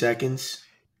 20 seconds.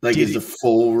 Like Did is the it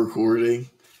full recording.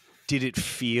 did it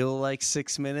feel like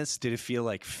 6 minutes? Did it feel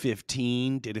like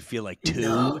 15? Did it feel like 2?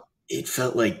 No, it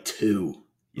felt like 2.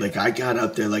 Yeah. Like I got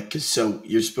up there like cause so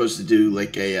you're supposed to do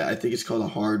like I think it's called a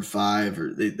hard 5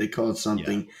 or they call it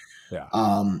something. Yeah.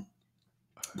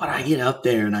 But I get up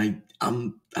there and I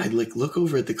like look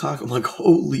over at the clock. I'm like,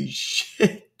 holy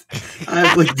shit. I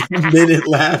have like a minute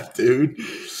left, dude.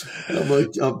 And I'm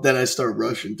like, then I start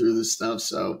rushing through this stuff.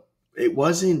 So it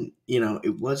wasn't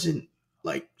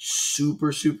like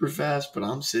super, super fast, but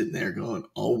I'm sitting there going,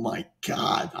 oh my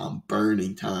God, I'm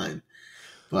burning time.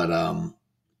 But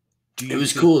it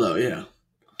was cool though, yeah.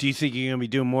 Do you think you're going to be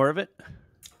doing more of it?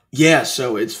 Yeah,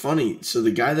 so it's funny. So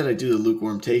the guy that I do the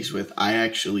lukewarm takes with, I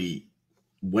actually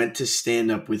went to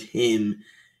stand up with him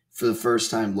for the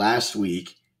first time last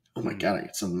week. Oh my God, I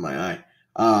got something in my eye.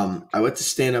 I went to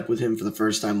stand up with him for the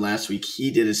first time last week.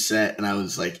 He did a set, and I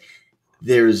was like,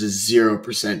 there is a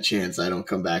 0% chance I don't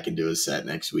come back and do a set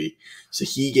next week. So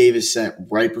he gave his set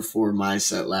right before my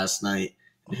set last night.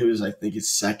 It was, I think, his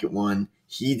second one.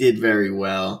 He did very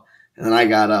well. And then I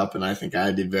got up, and I think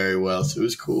I did very well. So it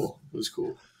was cool. It was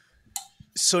cool.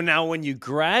 So now when you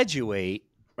graduate,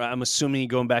 I'm assuming you're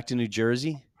going back to New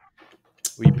Jersey?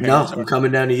 Where your No, parents I'm are?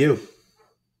 coming down to you.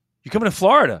 You're coming to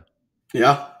Florida?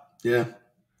 Yeah, yeah.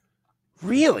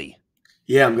 Really?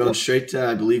 Yeah, I'm going straight to,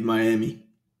 I believe, Miami.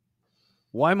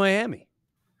 Why Miami?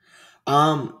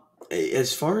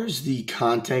 As far as the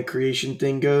content creation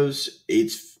thing goes,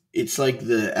 it's like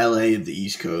the LA of the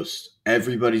East Coast.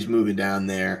 Everybody's moving down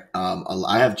there.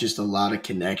 I have just a lot of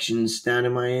connections down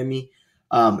in Miami.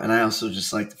 And I also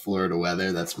just like the Florida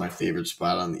weather. That's my favorite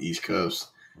spot on the East Coast.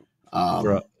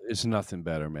 Bro, it's nothing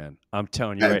better, man. I'm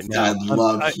telling you right now. I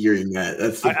love hearing that.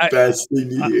 That's the best thing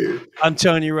to hear. I'm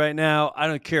telling you right now. I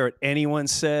don't care what anyone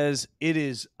says. It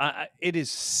is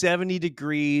 70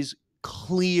 degrees,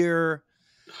 clear.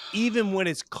 Even when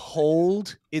it's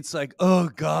cold, it's like, oh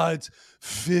God, it's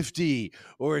 50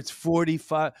 or it's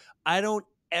 45. I don't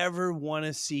ever want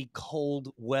to see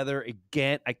cold weather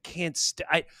again. I can't.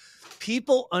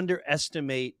 People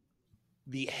underestimate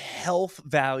the health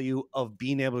value of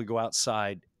being able to go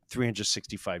outside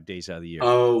 365 days out of the year.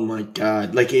 Oh my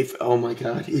God.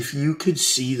 If you could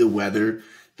see the weather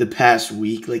the past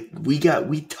week, like we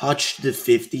touched the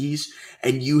 50s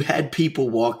and you had people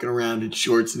walking around in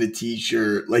shorts and a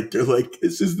t-shirt. Like they're like,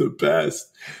 this is the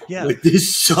best. Yeah. Like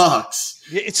this sucks.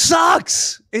 It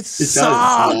sucks. It sucks.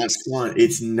 sucks. It's not fun.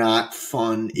 It's not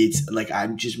fun. It's like,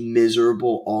 I'm just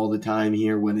miserable all the time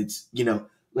here when it's,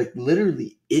 like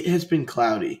literally it has been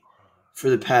cloudy for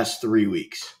the past 3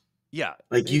 weeks. Yeah.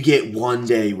 Like you get one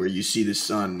day where you see the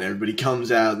sun and everybody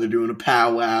comes out and they're doing a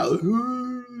powwow.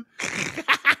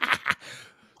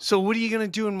 So what are you going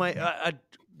to do in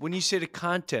when you say the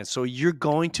content? So you're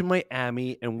going to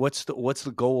Miami, and what's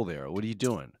the goal there? What are you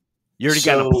doing? You already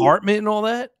got an apartment and all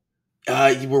that?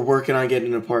 We're working on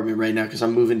getting an apartment right now because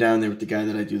I'm moving down there with the guy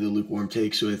that I do the lukewarm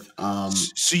takes with.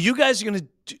 So you guys are going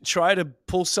to try to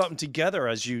pull something together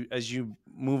as you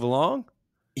move along?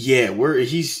 Yeah,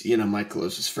 he's my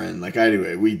closest friend. Like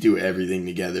we do everything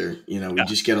together. We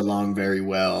just get along very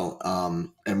well.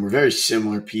 And we're very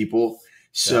similar people.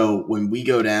 So when we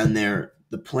go down there,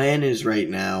 the plan is right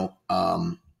now,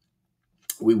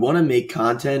 we want to make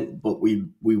content, but we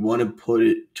want to put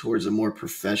it towards a more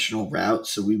professional route.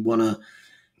 So we want to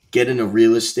get into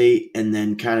real estate and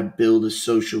then kind of build a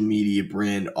social media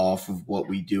brand off of what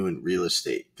we do in real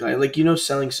estate.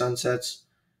 Selling Sunsets?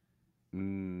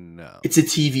 No. It's a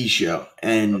TV show,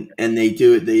 and they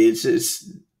do it.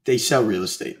 They sell real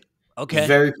estate. Okay. It's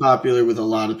very popular with a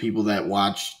lot of people that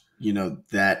watch,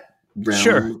 that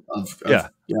realm of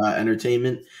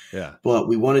entertainment. Yeah. But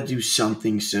we want to do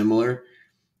something similar.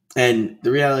 And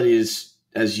the reality is,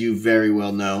 as you very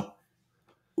well know,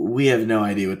 we have no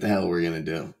idea what the hell we're going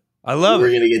to do. I love it.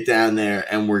 We're going to get down there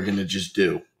and we're going to just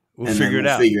do. We'll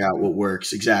figure out what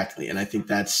works. Exactly. And I think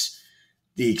that's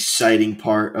the exciting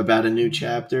part about a new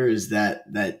chapter is that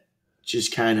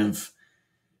just kind of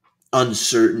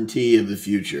uncertainty of the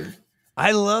future.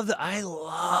 I love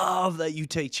that you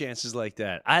take chances like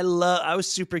that. I was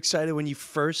super excited when you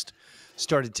first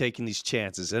started taking these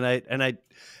chances, and I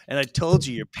told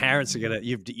you your parents are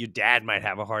your dad might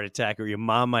have a heart attack or your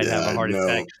mom might have a heart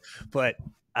attack, but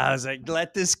I was like,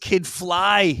 let this kid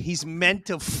fly. He's meant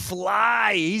to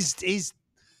fly.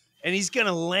 and he's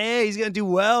gonna land. He's gonna do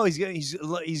well.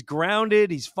 He's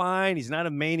grounded. He's fine. He's not a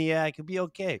maniac. He'll be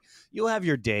okay. You'll have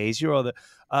your days. You're all the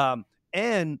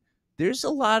and there's a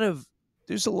lot of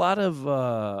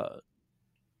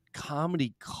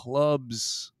comedy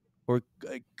clubs or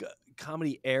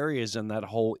comedy areas in that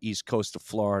whole east coast of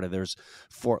Florida. There's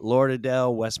Fort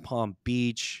Lauderdale, West Palm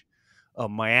Beach,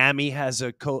 Miami has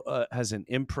an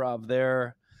improv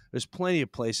there. There's plenty of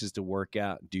places to work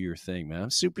out and do your thing, man. I'm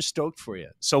super stoked for you.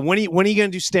 So when are you going to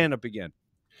do stand up again?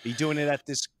 Are you doing it at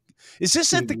this? Is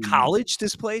this at the college?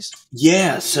 This place?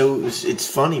 Yeah. So it's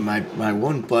funny. My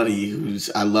one buddy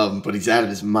I love him, but he's out of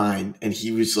his mind, and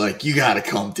he was like, "You got to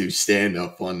come do stand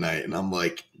up one night," and I'm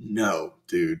like, "No,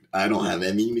 dude, I don't have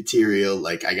any material.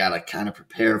 Like, I gotta kind of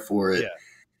prepare for it."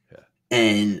 Yeah.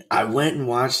 And I went and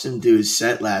watched him do his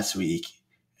set last week.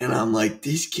 And I'm like,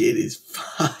 this kid is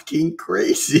fucking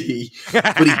crazy.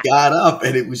 But he got up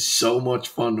and it was so much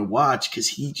fun to watch because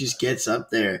he just gets up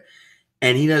there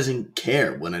and he doesn't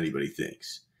care what anybody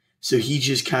thinks. So he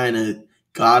just kind of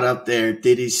got up there,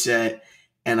 did his set.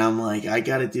 And I'm like, I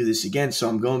got to do this again. So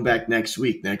I'm going back next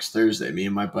week, next Thursday. Me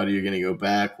and my buddy are going to go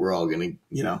back. We're all going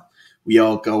to, we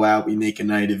all go out. We make a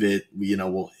night of it.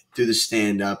 We'll do the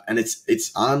stand up. And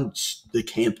it's on the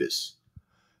campus.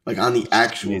 Like on the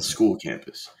actual school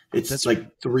campus. That's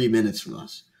like 3 minutes from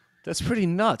us. That's pretty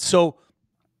nuts. So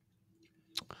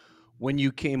when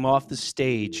you came off the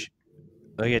stage,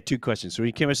 I got two questions. So when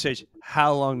you came off stage,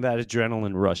 how long that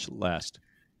adrenaline rush last?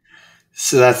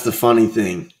 So that's the funny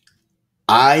thing.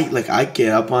 I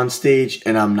get up on stage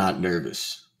and I'm not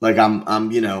nervous. Like I'm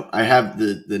I have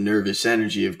the nervous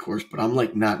energy, of course, but I'm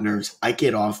like not nervous. I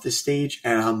get off the stage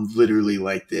and I'm literally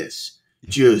like this,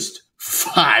 just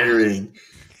firing.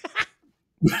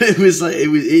 But it was like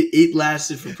it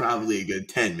lasted for probably a good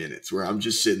 10 minutes where I'm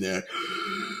just sitting there.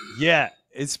 Yeah,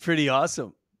 it's pretty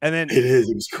awesome. And then it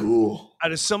was cool.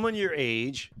 Out of someone your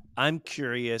age, I'm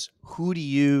curious, who do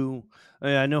you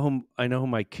I know who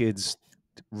my kids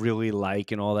really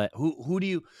like and all that. Who do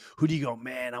you go,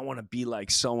 man, I want to be like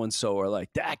so and so, or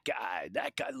like that guy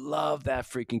love that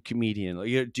freaking comedian. Like,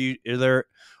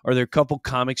 are there a couple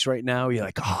comics right now where you're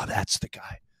like, oh, that's the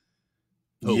guy?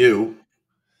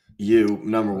 You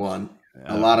number one.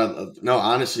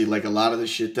 Honestly, like a lot of the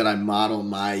shit that I model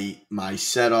my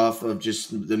set off of,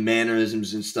 just the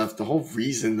mannerisms and stuff. The whole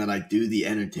reason that I do the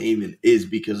entertainment is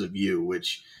because of you,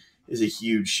 which is a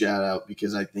huge shout out,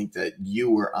 because I think that you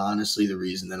were honestly the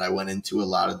reason that I went into a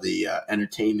lot of the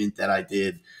entertainment that I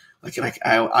did. Like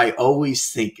I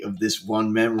always think of this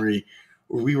one memory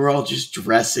where we were all just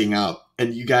dressing up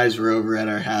and you guys were over at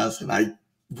our house and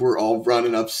we're all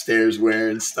running upstairs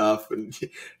wearing stuff and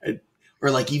or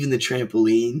like even the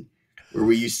trampoline where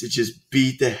we used to just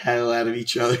beat the hell out of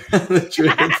each other on the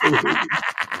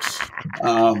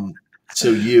trampoline. So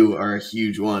you are a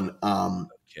huge one.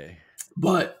 Okay.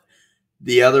 But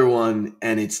the other one,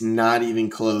 and it's not even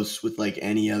close with like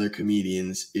any other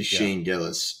comedians, is Shane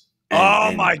Gillis.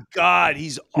 And my God,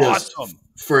 he's awesome.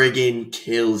 Friggin'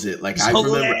 kills it. Like, he's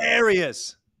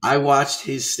hilarious. I watched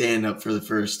his stand-up for the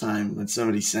first time when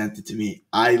somebody sent it to me.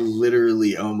 I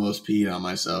literally almost peed on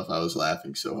myself. I was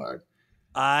laughing so hard.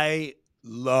 I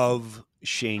love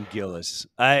Shane Gillis.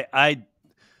 I'm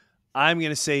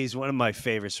gonna say he's one of my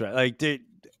favorites. Right? Like,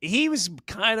 he was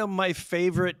kind of my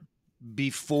favorite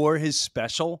before his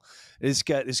special. This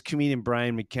comedian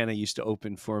Brian McKenna used to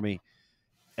open for me,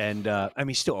 and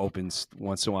he still opens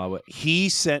once in a while. But he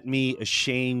sent me a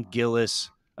Shane Gillis.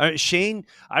 Shane,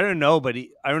 I don't know, but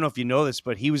I don't know if you know this,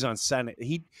 but he was on Saturday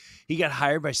Night. He got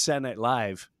hired by Saturday Night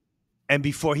Live, and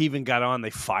before he even got on, they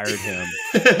fired him.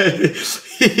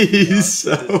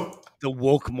 The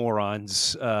woke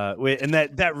morons, and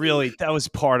that was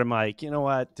part of my. You know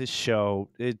what? This show,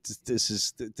 this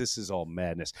is all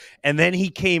madness. And then he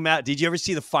came out. Did you ever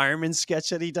see the fireman sketch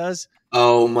that he does?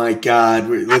 Oh my God!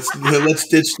 Let's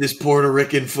ditch this Puerto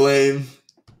Rican flame.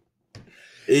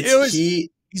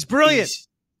 He's brilliant.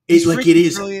 It's like it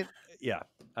is brilliant. Yeah,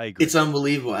 I agree. It's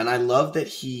unbelievable, and I love that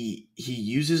he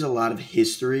uses a lot of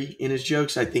history in his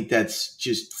jokes. I think that's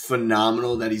just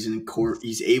phenomenal that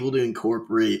he's able to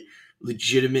incorporate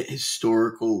legitimate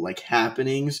historical like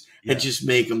happenings and just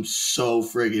make them so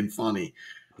friggin' funny.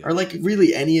 Or like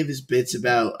really any of his bits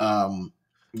about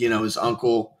his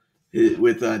uncle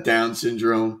with Down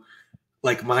syndrome.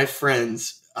 Like my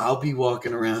friends, I'll be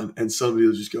walking around and somebody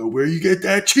will just go, "Where you get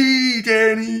that cheese,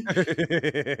 Danny?"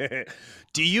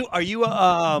 Are you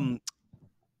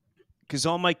because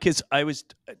all my kids, I was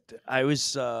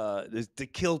the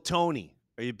Kill Tony.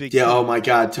 Are you a big? Yeah. Oh my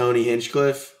God, Tony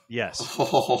Hinchcliffe. Yes.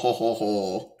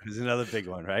 Oh. There's another big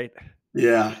one, right?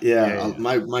 Yeah, Yeah, yeah. yeah.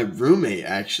 My roommate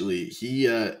actually, he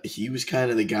was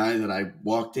kind of the guy that I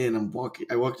walked in.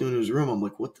 I walked into his room. I'm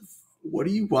like, what are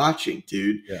you watching,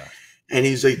 dude? Yeah. And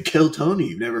he's like, Kill Tony.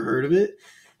 You've never heard of it?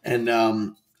 And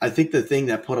I think the thing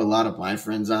that put a lot of my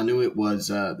friends onto it was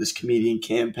this comedian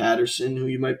Cam Patterson, who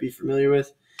you might be familiar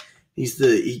with.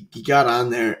 He got on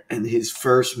there, and his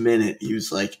first minute, he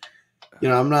was like, I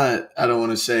don't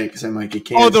want to say it because I might get Oh,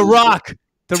 canceled. The Rock.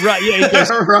 The Rock. Yeah, he goes.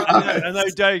 Right. I know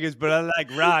he goes, but I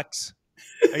like rocks.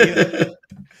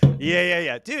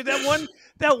 Yeah. Dude,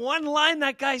 that one line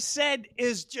that guy said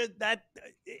is just that.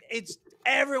 It's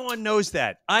everyone knows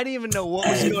that. I didn't even know what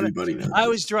was going on. Everybody knows. I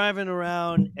was driving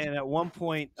around, and at one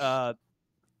point, Rogan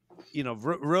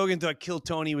thought Kill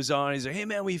Tony was on. He's like, "Hey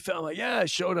man, we filmed." Like, yeah, I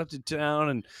showed up to town,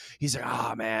 and he's like,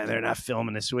 "Oh man, they're not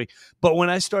filming this week." But when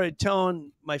I started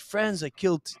telling my friends, I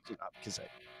killed because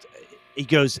he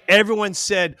goes, everyone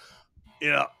said,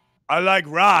 I like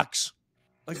rocks.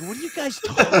 Like, what are you guys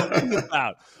talking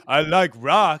about? I like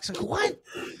rocks. Like, what?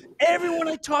 Everyone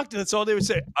I talked to, that's all they would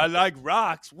say. I like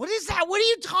rocks. What is that? What are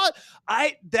you talking?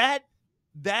 That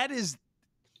is.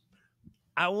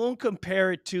 I won't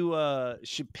compare it to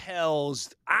Chappelle's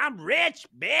 "I'm rich,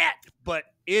 man," but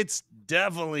it's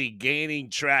definitely gaining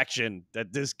traction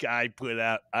that this guy put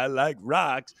out. I like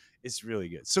rocks. It's really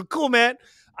good. So cool, man.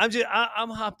 I'm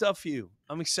hopped up for you.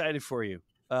 I'm excited for you.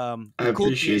 I The cool thing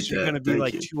appreciate is you're that. going to be Thank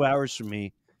like you. 2 hours from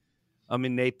me. I'm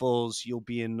in Naples. You'll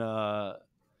be in, and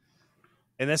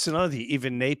that's another thing,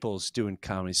 even Naples doing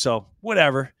comedy. So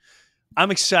whatever. I'm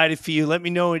excited for you. Let me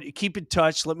know. Keep in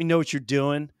touch. Let me know what you're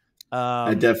doing.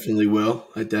 I definitely will.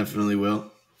 I definitely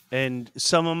will. And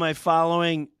some of my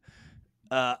following,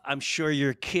 I'm sure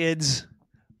your kids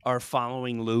are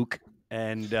following Luke,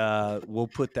 and we'll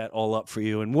put that all up for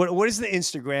you. And what is the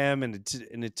Instagram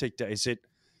and the TikTok? Is it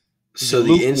So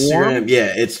the lukewarm? Instagram,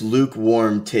 yeah, it's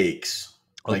lukewarm takes,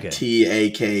 like Okay.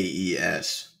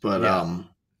 TAKES. But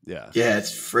Yeah. yeah,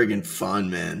 it's friggin' fun,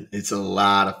 man. It's a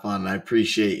lot of fun. I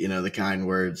appreciate the kind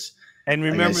words. And Like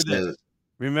I remember said, this.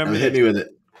 Remember hit this. me with it.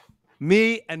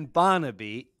 Me and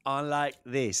Barnaby are like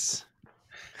this.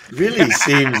 Really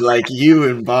seems like you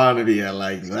and Barnaby are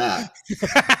like that.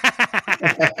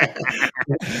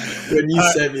 When you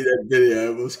sent me that video, I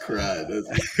almost cried.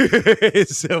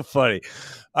 It's so funny.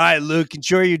 All right, Luke,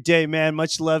 enjoy your day, man.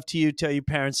 Much love to you. Tell your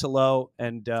parents hello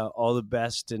and all the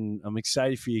best. And I'm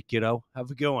excited for you, kiddo. Have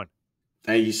a good one.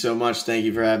 Thank you so much. Thank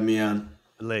you for having me on.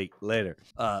 Later.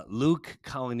 Luke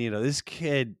Colanito, this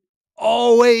kid,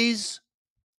 always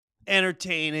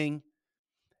entertaining,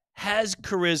 has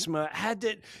charisma, had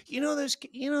that, those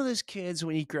kids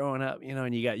when you're growing up,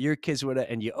 and you got your kids with it,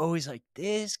 and you always like,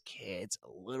 this kid's a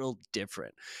little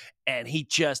different. And he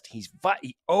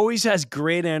always has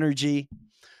great energy.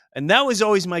 And that was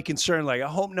always my concern. Like, I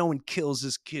hope no one kills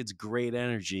this kid's great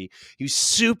energy. He was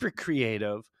super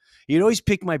creative. He'd always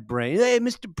pick my brain. Hey,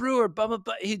 Mr. Breuer, blah, blah,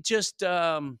 blah. He just,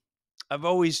 I've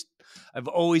always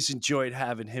enjoyed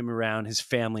having him around, his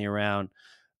family around.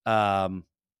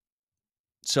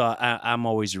 So I'm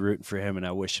always rooting for him, and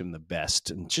I wish him the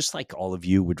best. And just like all of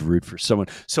you would root for someone.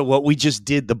 So what we just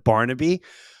did, the Barnaby.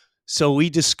 So we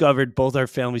discovered, both our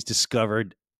families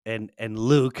discovered, and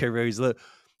Luke,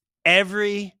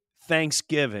 every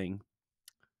Thanksgiving,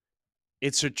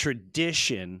 it's a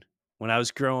tradition when I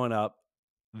was growing up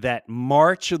that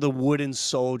March of the Wooden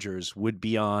Soldiers would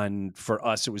be on. For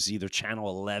us, it was either Channel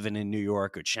 11 in New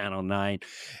York or Channel 9.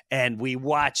 And we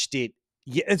watched it.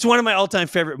 Yeah, it's one of my all-time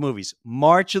favorite movies,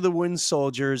 March of the Wooden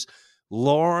Soldiers,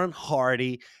 Lauren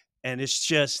Hardy. And it's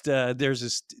just, there's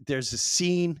a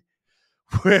scene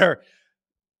where,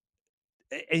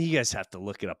 and you guys have to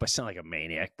look it up. I sound like a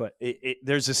maniac, but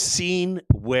there's a scene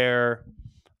where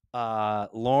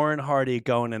Lauren Hardy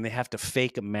going and they have to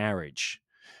fake a marriage,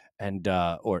 and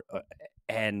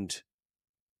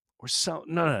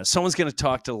someone's going to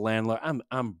talk to the landlord.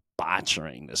 I'm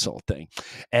botching this whole thing,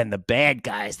 and the bad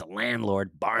guy's the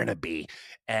landlord, Barnaby,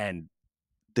 and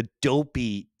the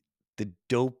dopey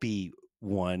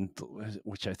one,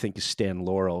 which I think is Stan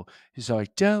Laurel, is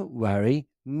like, don't worry,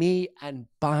 me and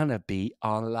Barnaby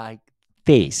are like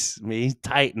this. Me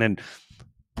tight, and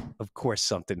of course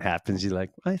something happens. You're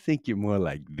like, I think you're more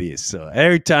like this. So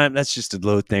every time, that's just a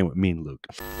little thing with me and Luke.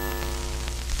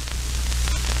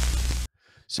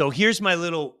 So here's my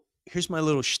little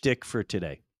shtick for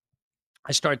today.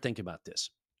 I started thinking about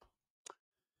this.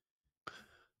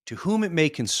 To whom it may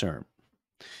concern,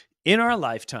 in our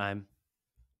lifetime,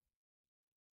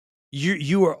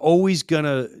 you are always going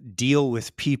to deal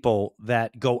with people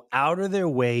that go out of their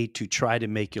way to try to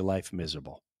make your life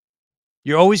miserable.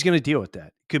 You're always going to deal with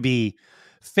that. Could be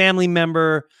family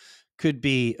member, Could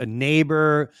be a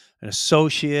neighbor, an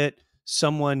associate,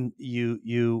 someone you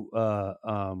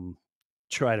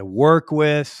try to work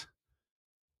with,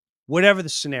 whatever the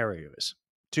scenario is,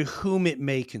 to whom it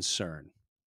may concern.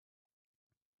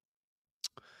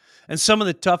 And some of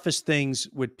the toughest things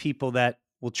with people that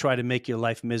will try to make your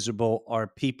life miserable are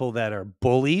people that are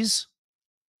bullies.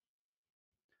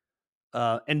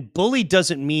 And bully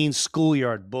doesn't mean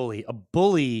schoolyard bully. A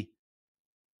bully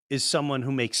is someone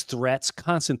who makes threats,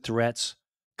 constant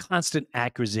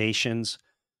accusations,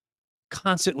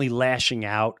 constantly lashing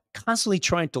out, constantly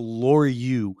trying to lure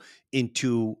you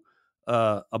into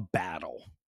a battle.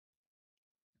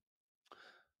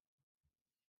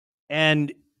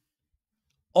 And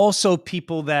also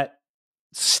people that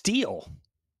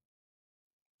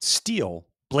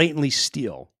blatantly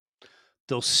steal.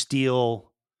 They'll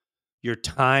steal your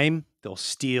time. They'll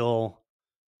steal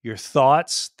your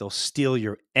thoughts. They'll steal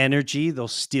your energy. They'll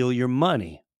steal your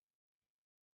money.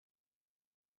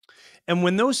 And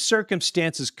when those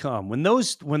circumstances come, when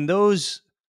those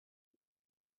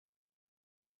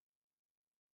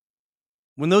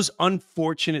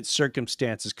unfortunate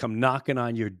circumstances come knocking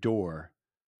on your door,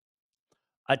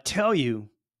 I tell you,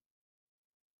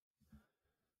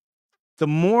 the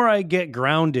more I get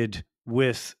grounded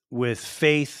with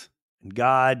faith and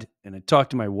God, and I talk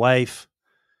to my wife,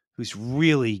 who's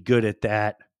really good at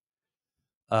that,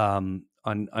 on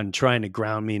trying to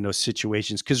ground me in those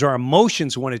situations, because our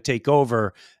emotions want to take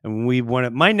over, and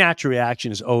my natural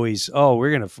reaction is always, oh,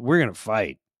 we're gonna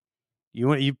fight.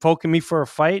 You poking me for a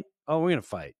fight? Oh, we're gonna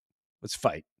fight. Let's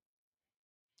fight.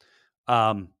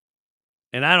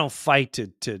 And I don't fight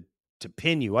to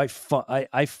pin you. I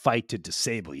fight to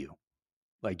disable you.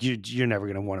 Like you're never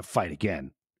gonna want to fight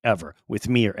again, ever, with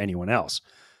me or anyone else.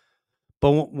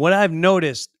 But what I've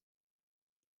noticed,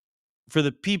 for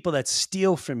the people that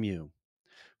steal from you,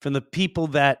 from the people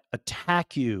that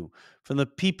attack you, from the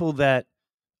people that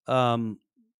go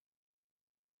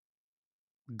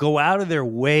out of their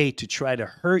way to try to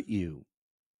hurt you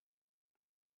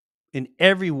in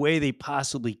every way they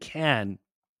possibly can.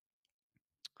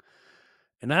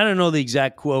 And I don't know the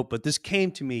exact quote, but this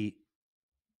came to me.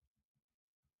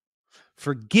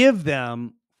 Forgive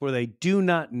them, for they do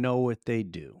not know what they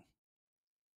do.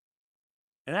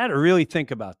 And I had to really think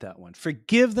about that one.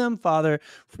 Forgive them, Father,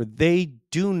 for they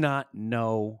do not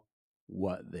know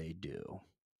what they do.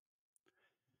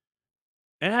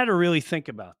 And I had to really think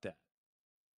about that.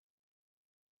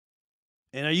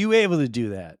 And are you able to do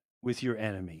that with your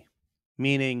enemy?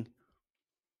 Meaning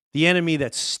the enemy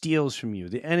that steals from you,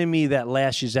 the enemy that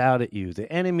lashes out at you,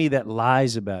 the enemy that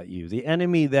lies about you, the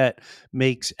enemy that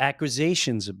makes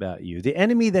accusations about you, the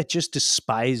enemy that just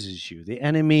despises you, the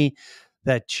enemy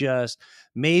that just,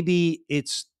 maybe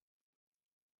it's,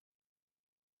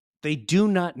 they do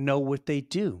not know what they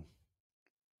do.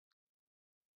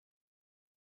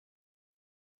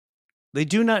 They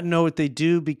do not know what they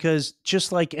do because,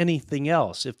 just like anything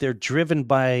else, if they're driven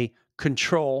by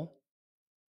control,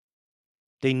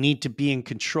 they need to be in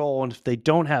control. And if they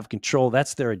don't have control,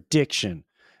 that's their addiction.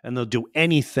 And they'll do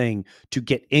anything to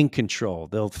get in control.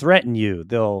 They'll threaten you.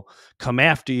 They'll come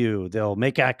after you. They'll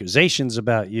make accusations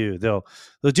about you. They'll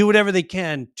do whatever they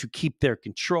can to keep their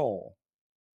control.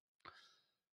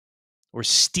 Or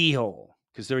steal,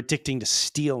 because they're addicting to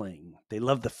stealing. They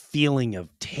love the feeling of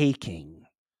taking.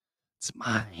 It's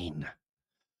mine.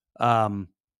 And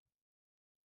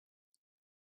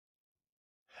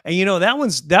that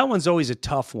one's always a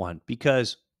tough one,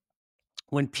 because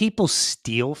when people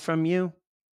steal from you,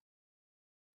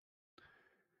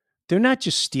 they're not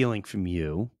just stealing from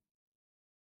you.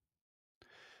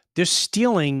 They're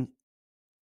stealing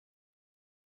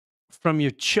from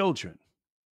your children,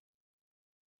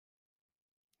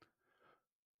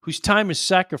 whose time is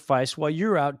sacrificed while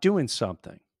you're out doing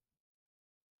something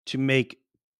to make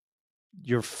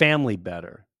your family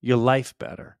better, your life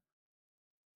better.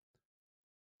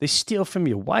 They steal from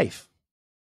your wife,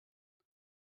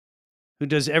 who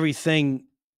does everything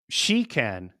she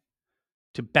can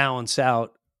to balance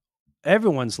out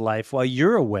everyone's life while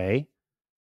you're away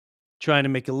trying to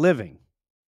make a living,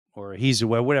 or he's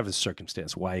away, whatever the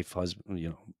circumstance, wife,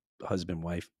 husband,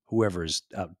 wife, whoever is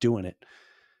out doing it.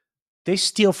 They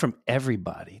steal from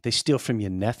everybody. They steal from your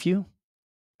nephew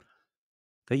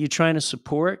that you're trying to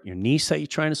support, your niece that you're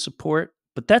trying to support.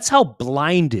 But that's how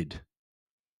blinded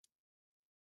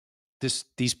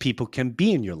these people can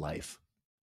be in your life.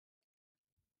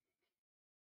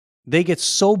 They get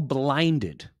so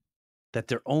blinded that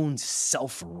their own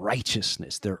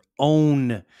self-righteousness, their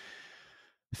own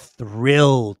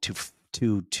thrill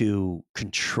to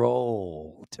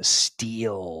control, to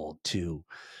steal, to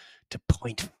to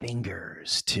point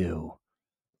fingers, to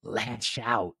lash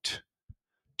out,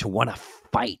 to want to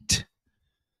fight,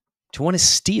 to want to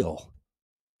steal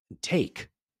and take.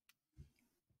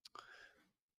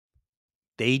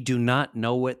 They do not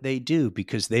know what they do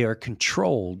because they are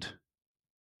controlled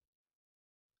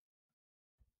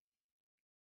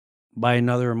by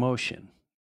another emotion.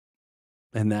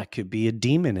 And that could be a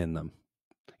demon in them.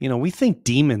 You know, we think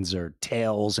demons are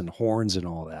tails and horns and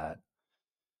all that.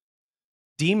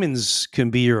 Demons can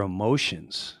be your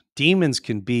emotions. Demons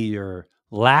can be your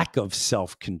lack of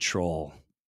self-control.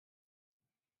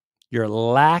 Your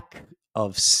lack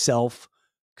of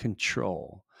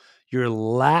self-control. Your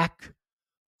lack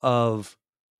of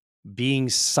being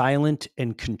silent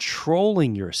and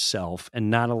controlling yourself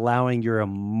and not allowing your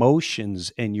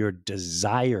emotions and your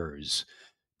desires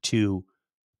to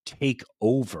take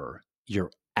over your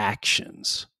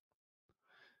actions.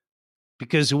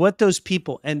 Because what those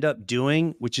people end up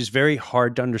doing, which is very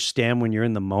hard to understand when you're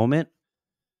in the moment,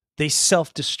 they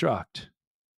self-destruct.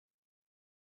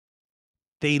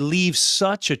 They leave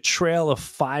such a trail of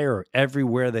fire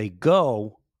everywhere they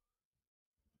go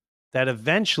that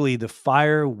eventually the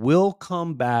fire will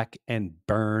come back and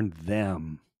burn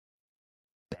them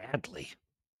badly.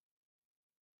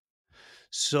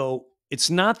 So it's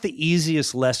not the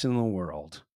easiest lesson in the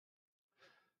world,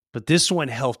 but this one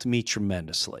helped me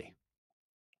tremendously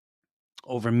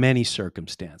over many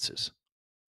circumstances.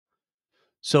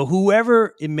 So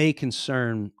whoever it may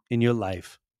concern in your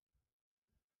life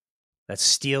that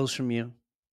steals from you,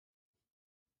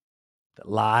 that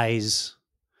lies,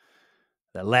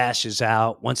 that lashes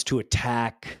out, wants to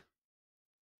attack,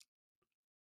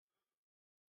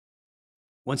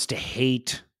 wants to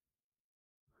hate,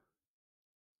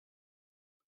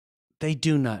 they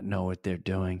do not know what they're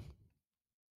doing.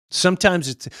 Sometimes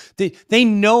it's they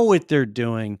know what they're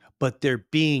doing, but they're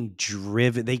being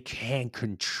driven. They can't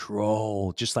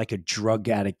control, just like a drug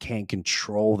addict can't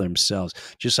control themselves,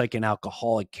 just like an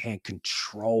alcoholic can't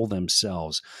control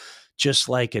themselves, just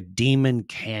like a demon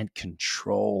can't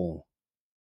control.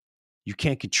 You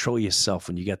can't control yourself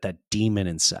when you got that demon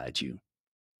inside you.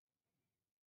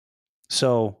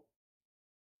 So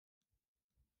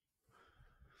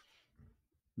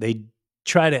they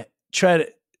try to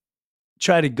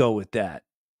go with that.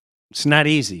 It's not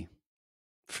easy.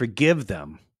 Forgive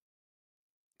them,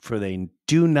 for they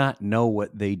do not know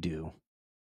what they do.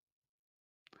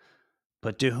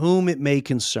 But to whom it may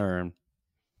concern,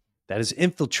 that is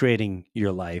infiltrating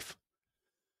your life,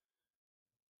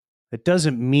 it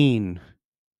doesn't mean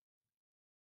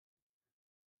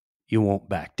you won't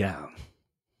back down.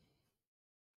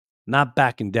 Not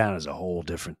backing down is a whole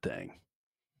different thing.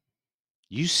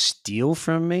 You steal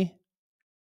from me,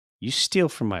 you steal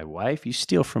from my wife, you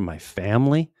steal from my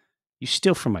family, you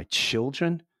steal from my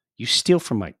children, you steal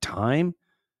from my time.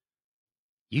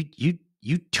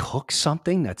 You took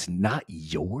something that's not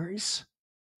yours?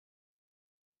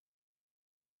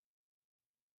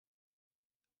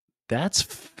 That's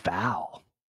foul.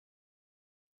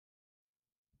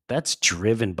 That's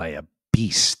driven by a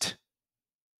beast.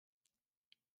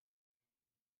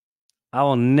 I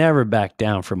will never back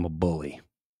down from a bully.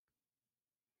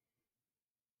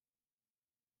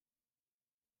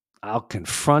 I'll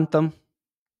confront them.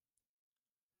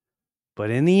 But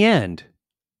in the end,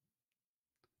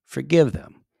 forgive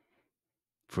them,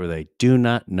 for they do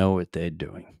not know what they're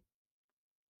doing.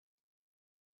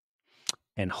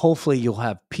 And hopefully you'll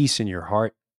have peace in your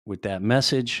heart with that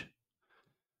message.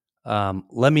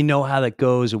 Let me know how that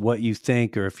goes or what you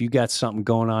think, or if you got something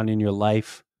going on in your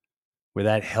life where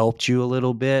that helped you a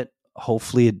little bit.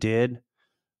 Hopefully it did.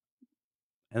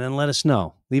 And then let us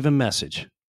know. Leave a message.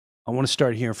 I want to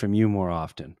start hearing from you more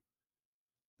often.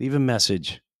 Leave a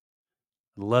message.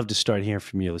 I'd love to start hearing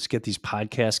from you. Let's get these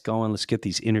podcasts going. Let's get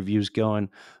these interviews going.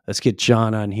 Let's get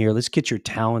John on here. Let's get your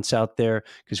talents out there,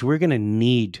 because we're going to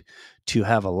need to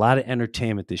have a lot of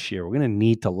entertainment this year. We're going to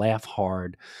need to laugh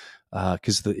hard,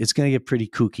 because it's going to get pretty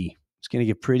kooky. It's going to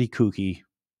get pretty kooky.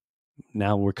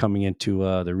 Now we're coming into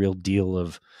the real deal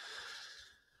of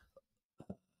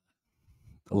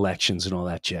elections and all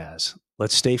that jazz.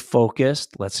 Let's stay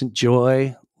focused. Let's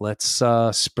enjoy. Let's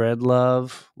spread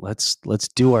love. Let's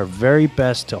do our very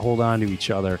best to hold on to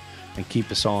each other and keep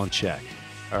us all in check.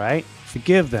 All right?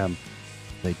 Forgive them.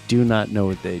 They do not know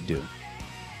what they do.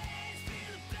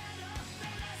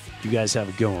 You guys have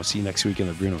a good one. We'll see you next week in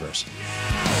the Breuniverse.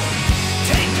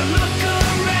 Take a look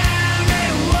around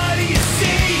and what do you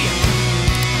see?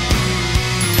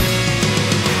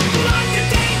 Lock the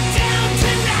date down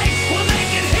tonight, we'll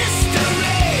make it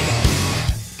history.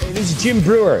 Hey, this is Jim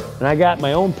Breuer, and I got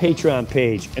my own Patreon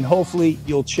page, and hopefully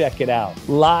you'll check it out.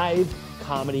 Live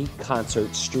comedy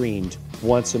concert streamed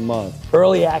once a month.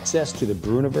 Early access to the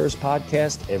Breuniverse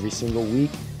podcast every single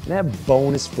week, and have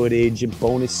bonus footage and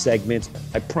bonus segments.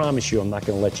 I promise you I'm not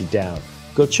going to let you down.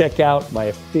 Go check out my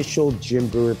official Jim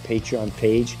Brewer Patreon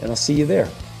page, and I'll see you there.